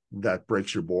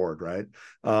breaks your board, right?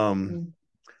 Mm.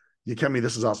 Yekemi,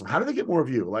 this is awesome. How do they get more of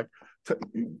you? Like,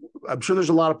 I'm sure there's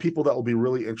a lot of people that will be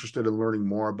really interested in learning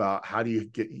more about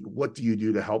what do you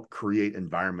do to help create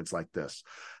environments like this?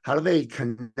 How do they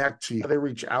connect to you? How do they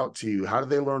reach out to you? How do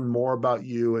they learn more about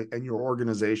you and your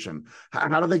organization?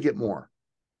 How do they get more?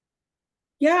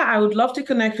 Yeah, I would love to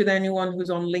connect with anyone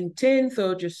who's on LinkedIn.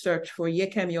 So just search for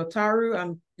Yekemi Otaru.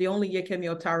 I'm the only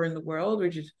Yekemi Otaru in the world,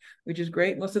 which is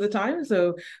great most of the time.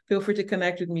 So feel free to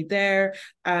connect with me there.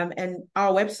 And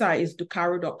our website is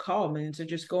Doqaru.com. And so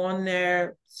just go on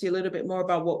there, see a little bit more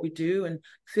about what we do, and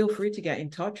feel free to get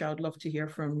in touch. I would love to hear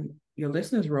from your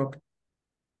listeners, Rob.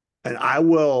 And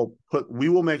we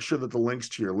will make sure that the links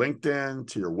to your LinkedIn,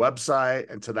 to your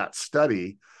website, and to that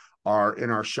study are in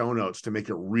our show notes to make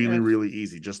it really, Yes. really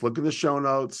easy. Just look at the show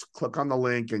notes, click on the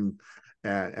link, and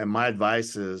my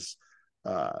advice is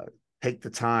take the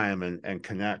time and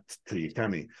connect to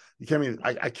Yekemi. Yekemi,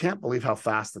 I can't believe how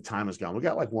fast the time has gone. We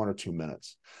got like 1 or 2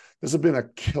 minutes. This has been a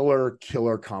killer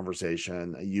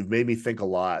conversation. You've made me think a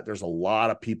lot. There's a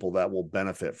lot of people that will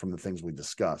benefit from the things we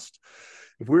discussed.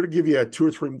 If we were to give you 2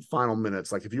 or 3 final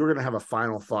minutes, like if you were going to have a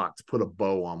final thought to put a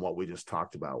bow on what we just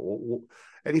talked about,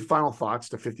 any final thoughts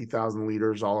to 50,000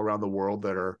 leaders all around the world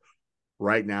that are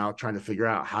right now trying to figure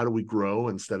out how do we grow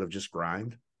instead of just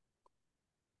grind?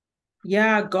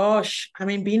 Yeah, gosh. I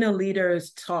mean, being a leader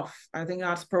is tough. I think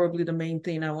that's probably the main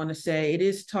thing I want to say. It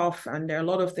is tough, and there are a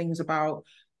lot of things about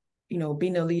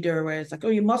being a leader where it's like, oh,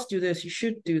 you must do this, you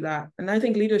should do that. And I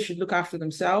think leaders should look after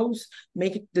themselves,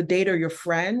 make the data your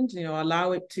friend,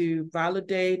 allow it to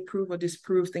validate, prove or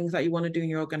disprove things that you want to do in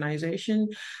your organization,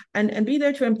 and be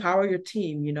there to empower your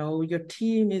team. Your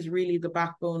team is really the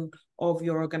backbone of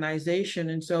your organization.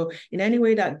 And so in any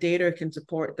way that data can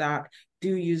support that,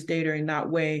 do use data in that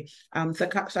way.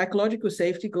 Psychological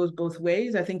safety goes both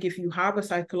ways. I think if you have a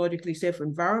psychologically safe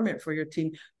environment for your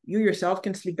team, you yourself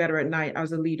can sleep better at night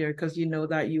as a leader because you know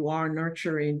that you are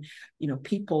nurturing,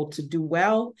 people to do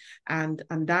well, and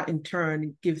that in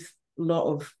turn gives a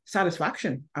lot of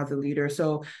satisfaction as a leader.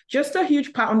 So just a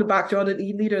huge pat on the back to all the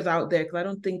leaders out there, because I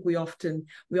don't think we often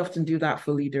do that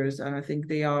for leaders, and I think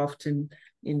they are often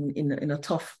in a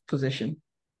tough position.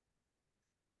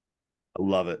 I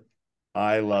love it.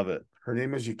 I love it. Her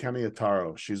name is Yekemi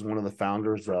Otaru. She's one of the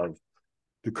founders of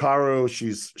Doqaru.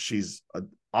 She's an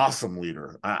awesome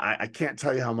leader. I can't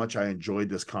tell you how much I enjoyed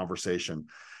this conversation.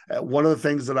 One of the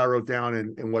things that I wrote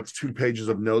down in what's 2 pages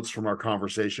of notes from our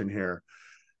conversation here: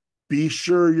 be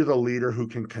sure you're the leader who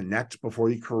can connect before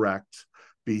you correct.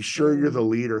 Be sure you're the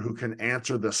leader who can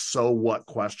answer the so what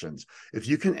questions. If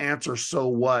you can answer so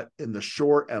what in the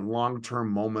short and long-term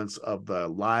moments of the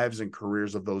lives and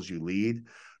careers of those you lead,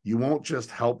 you won't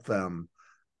just help them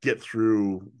get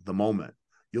through the moment.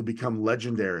 You'll become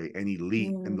legendary and elite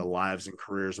in the lives and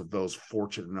careers of those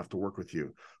fortunate enough to work with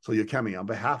you. So Yekemi, on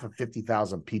behalf of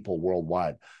 50,000 people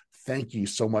worldwide, thank you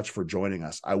so much for joining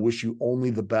us. I wish you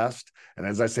only the best. And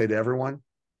as I say to everyone,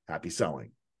 happy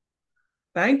selling.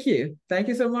 Thank you. Thank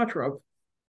you so much, Rob.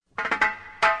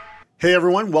 Hey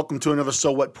everyone, welcome to another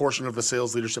So What portion of the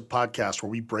Sales Leadership Podcast, where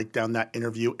we break down that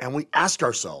interview and we ask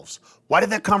ourselves, why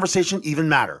did that conversation even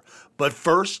matter? But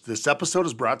first, this episode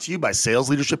is brought to you by Sales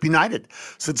Leadership United.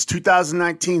 Since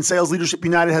 2019, Sales Leadership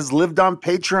United has lived on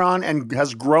Patreon and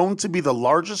has grown to be the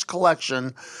largest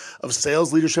collection of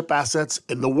sales leadership assets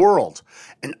in the world.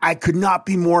 And I could not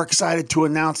be more excited to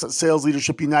announce that Sales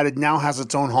Leadership United now has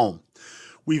its own home.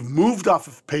 We've moved off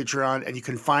of Patreon, and you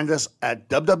can find us at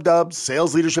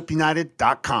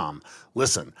www.salesleadershipunited.com.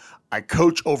 Listen, I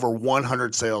coach over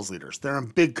 100 sales leaders. They're in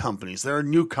big companies. They're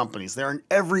in new companies. They're in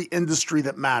every industry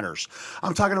that matters.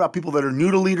 I'm talking about people that are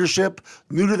new to leadership,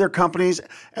 new to their companies,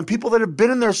 and people that have been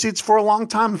in their seats for a long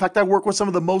time. In fact, I work with some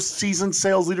of the most seasoned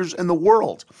sales leaders in the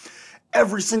world.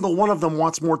 Every single one of them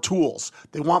wants more tools.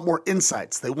 They want more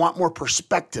insights. They want more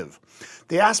perspective.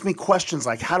 They ask me questions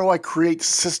like, how do I create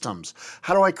systems?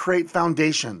 How do I create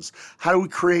foundations? How do we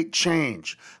create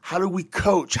change? How do we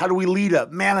coach? How do we lead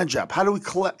up, manage up? How do we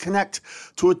connect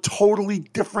to a totally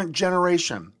different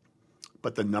generation?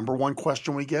 But the number one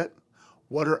question we get,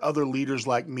 what are other leaders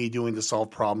like me doing to solve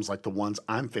problems like the ones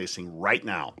I'm facing right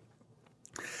now?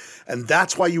 And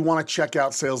that's why you want to check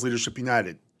out Sales Leadership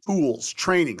United. tools,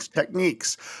 trainings,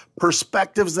 techniques,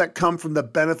 perspectives that come from the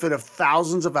benefit of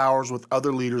thousands of hours with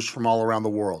other leaders from all around the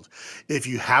world. If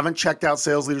you haven't checked out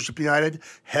Sales Leadership United,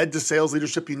 head to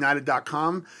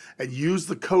salesleadershipunited.com and use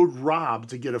the code ROB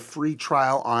to get a free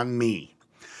trial on me.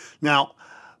 Now,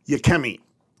 Yekemi,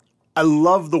 I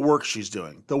love the work she's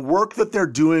doing. The work that they're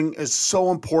doing is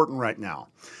so important right now.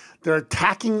 They're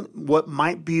attacking what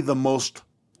might be the most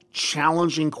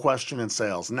challenging question in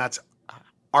sales, and that's,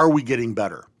 are we getting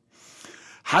better?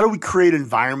 How do we create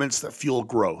environments that fuel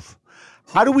growth?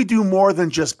 How do we do more than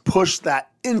just push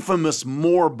that infamous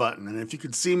more button? And if you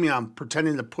could see me, I'm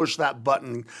pretending to push that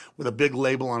button with a big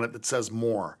label on it that says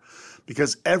more.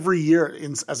 Because every year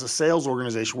as a sales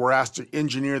organization, we're asked to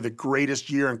engineer the greatest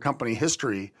year in company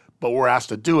history, but we're asked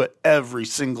to do it every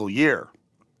single year.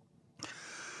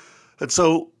 And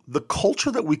so the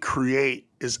culture that we create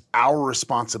is our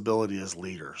responsibility as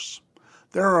leaders.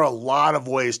 There are a lot of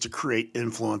ways to create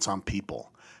influence on people.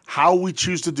 How we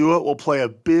choose to do it will play a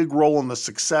big role in the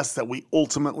success that we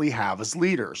ultimately have as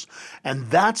leaders. And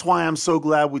that's why I'm so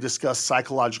glad we discussed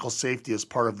psychological safety as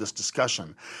part of this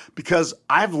discussion, because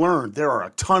I've learned there are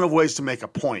a ton of ways to make a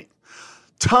point.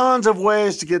 Tons of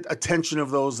ways to get attention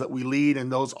of those that we lead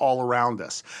and those all around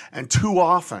us. And too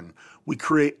often, we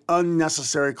create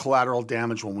unnecessary collateral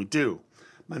damage when we do.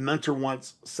 My mentor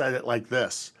once said it like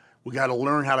this: we got to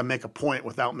learn how to make a point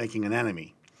without making an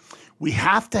enemy. We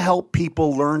have to help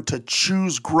people learn to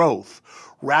choose growth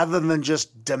rather than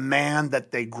just demand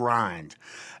that they grind.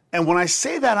 And when I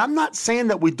say that, I'm not saying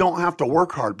that we don't have to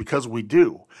work hard, because we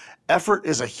do. Effort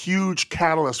is a huge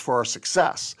catalyst for our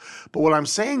success. But what I'm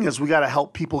saying is we got to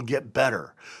help people get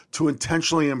better, to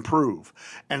intentionally improve.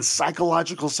 And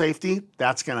psychological safety,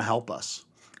 that's going to help us.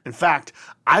 In fact,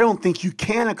 I don't think you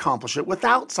can accomplish it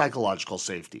without psychological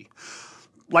safety.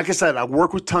 Like I said, I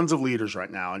work with tons of leaders right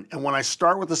now. And when I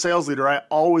start with a sales leader, I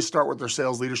always start with their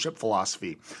sales leadership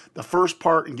philosophy. The first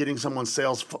part in getting someone's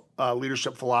sales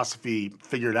leadership philosophy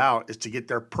figured out is to get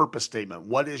their purpose statement.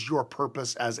 What is your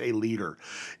purpose as a leader?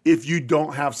 If you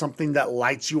don't have something that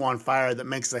lights you on fire, that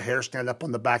makes the hair stand up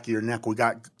on the back of your neck, we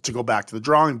got to go back to the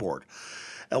drawing board.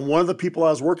 And one of the people I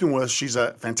was working with, she's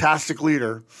a fantastic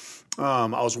leader. I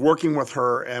was working with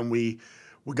her, and we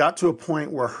got to a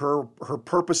point where her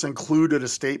purpose included a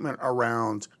statement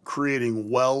around creating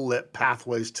well-lit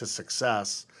pathways to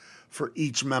success for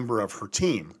each member of her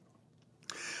team.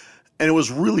 And it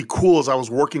was really cool as I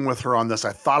was working with her on this.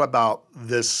 I thought about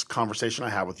this conversation I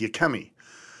had with Yekemi,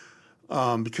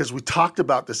 because we talked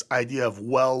about this idea of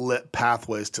well-lit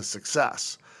pathways to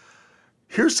success.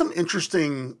 Here's some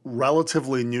interesting,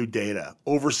 relatively new data.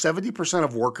 Over 70%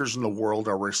 of workers in the world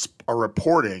are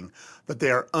reporting that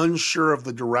they are unsure of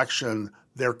the direction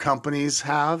their companies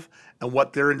have and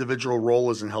what their individual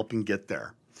role is in helping get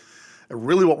there. And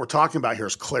really what we're talking about here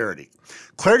is clarity.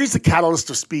 Clarity is the catalyst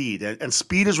of speed, and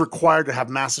speed is required to have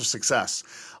massive success.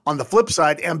 On the flip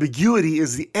side, ambiguity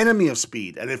is the enemy of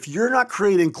speed. And if you're not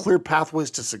creating clear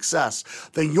pathways to success,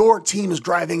 then your team is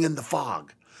driving in the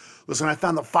fog. Listen, I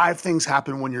found that 5 things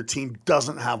happen when your team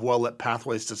doesn't have well-lit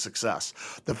pathways to success.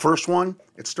 The first one,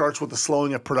 it starts with the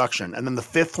slowing of production. And then the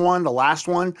 5th one, the last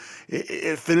one,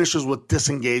 it finishes with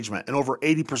disengagement. And over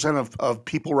 80% of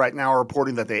people right now are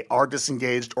reporting that they are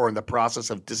disengaged or in the process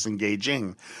of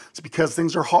disengaging. It's because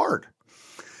things are hard.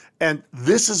 And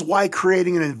this is why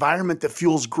creating an environment that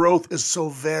fuels growth is so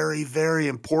very, very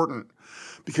important.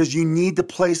 Because you need to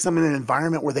place them in an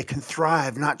environment where they can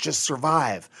thrive, not just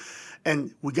survive.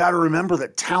 And we got to remember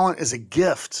that talent is a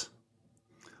gift,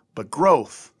 but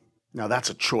growth, now that's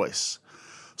a choice.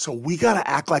 So we got to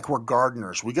act like we're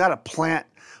gardeners. We got to plant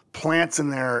plants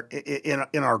in there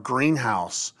in our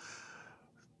greenhouse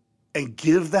and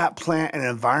give that plant an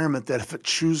environment that if it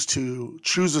chooses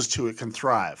to, it can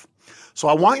thrive. So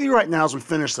I want you right now, as we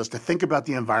finish this, to think about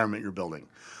the environment you're building.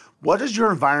 What is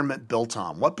your environment built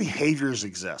on? What behaviors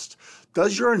exist?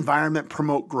 Does your environment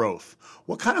promote growth?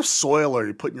 What kind of soil are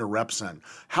you putting your reps in?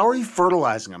 How are you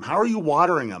fertilizing them? How are you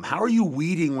watering them? How are you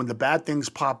weeding when the bad things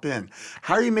pop in?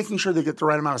 How are you making sure they get the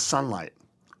right amount of sunlight?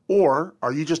 Or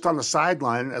are you just on the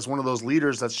sideline as one of those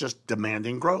leaders that's just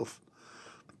demanding growth?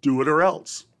 Do it or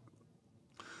else.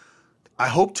 I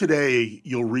hope today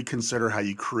you'll reconsider how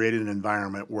you create an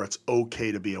environment where it's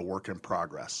okay to be a work in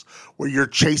progress, where you're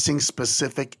chasing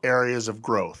specific areas of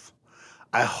growth.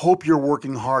 I hope you're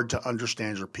working hard to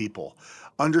understand your people,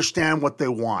 understand what they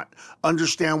want,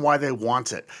 understand why they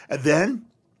want it, and then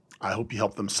I hope you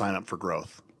help them sign up for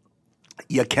growth.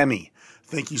 Yekemi,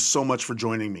 thank you so much for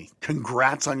joining me.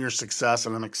 Congrats on your success,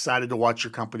 and I'm excited to watch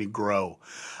your company grow.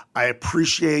 I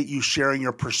appreciate you sharing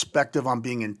your perspective on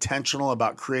being intentional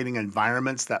about creating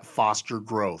environments that foster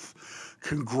growth.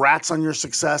 Congrats on your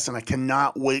success, and I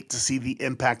cannot wait to see the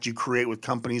impact you create with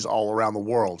companies all around the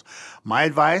world. My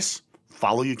advice,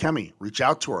 follow Yekemi, reach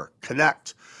out to her,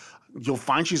 connect. You'll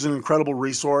find she's an incredible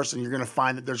resource, and you're going to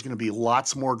find that there's going to be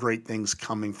lots more great things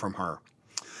coming from her.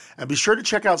 And be sure to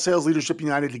check out Sales Leadership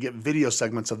United to get video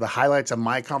segments of the highlights of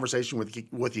my conversation with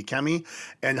Yekemi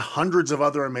and hundreds of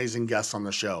other amazing guests on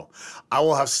the show. I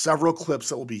will have several clips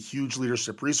that will be huge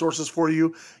leadership resources for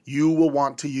you. You will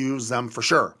want to use them for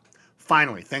sure.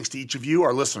 Finally, thanks to each of you,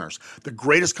 our listeners. The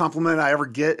greatest compliment I ever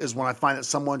get is when I find that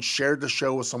someone shared the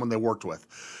show with someone they worked with.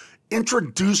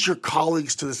 Introduce your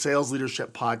colleagues to the Sales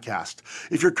Leadership Podcast.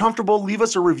 If you're comfortable, leave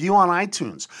us a review on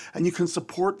iTunes, and you can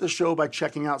support the show by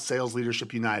checking out Sales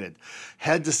Leadership United.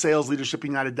 Head to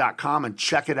salesleadershipunited.com and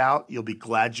check it out. You'll be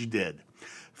glad you did.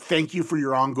 Thank you for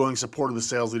your ongoing support of the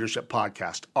Sales Leadership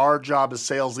Podcast. Our job as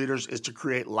sales leaders is to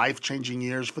create life-changing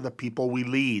years for the people we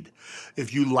lead.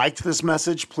 If you liked this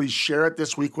message, please share it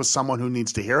this week with someone who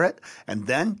needs to hear it, and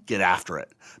then get after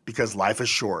it, because life is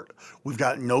short. We've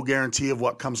got no guarantee of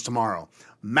what comes tomorrow.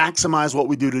 Maximize what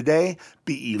we do today,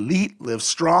 be elite, live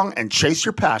strong, and chase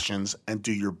your passions, and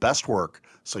do your best work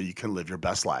so you can live your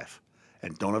best life.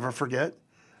 And don't ever forget,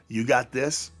 you got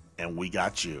this, and we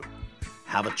got you.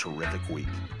 Have a terrific week.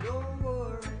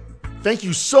 Thank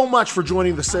you so much for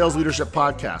joining the Sales Leadership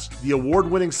Podcast, the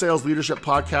award-winning sales leadership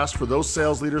podcast for those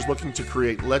sales leaders looking to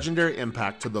create legendary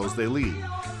impact to those they lead.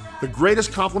 The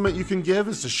greatest compliment you can give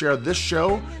is to share this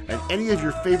show and any of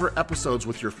your favorite episodes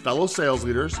with your fellow sales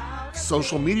leaders,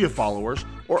 social media followers,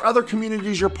 or other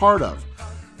communities you're part of.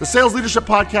 The Sales Leadership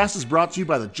Podcast is brought to you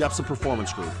by the Jepson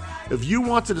Performance Group. If you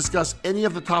want to discuss any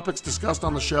of the topics discussed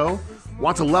on the show,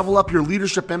 want to level up your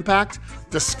leadership impact,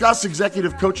 discuss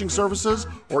executive coaching services,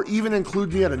 or even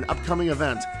include me at an upcoming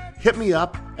event, hit me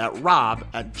up at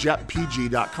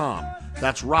rob@jetpg.com.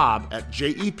 That's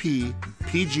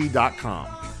rob@jetpg.com.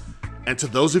 And to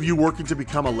those of you working to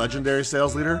become a legendary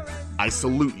sales leader, I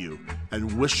salute you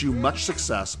and wish you much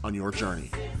success on your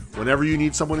journey. Whenever you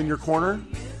need someone in your corner,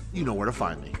 you know where to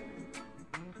find me.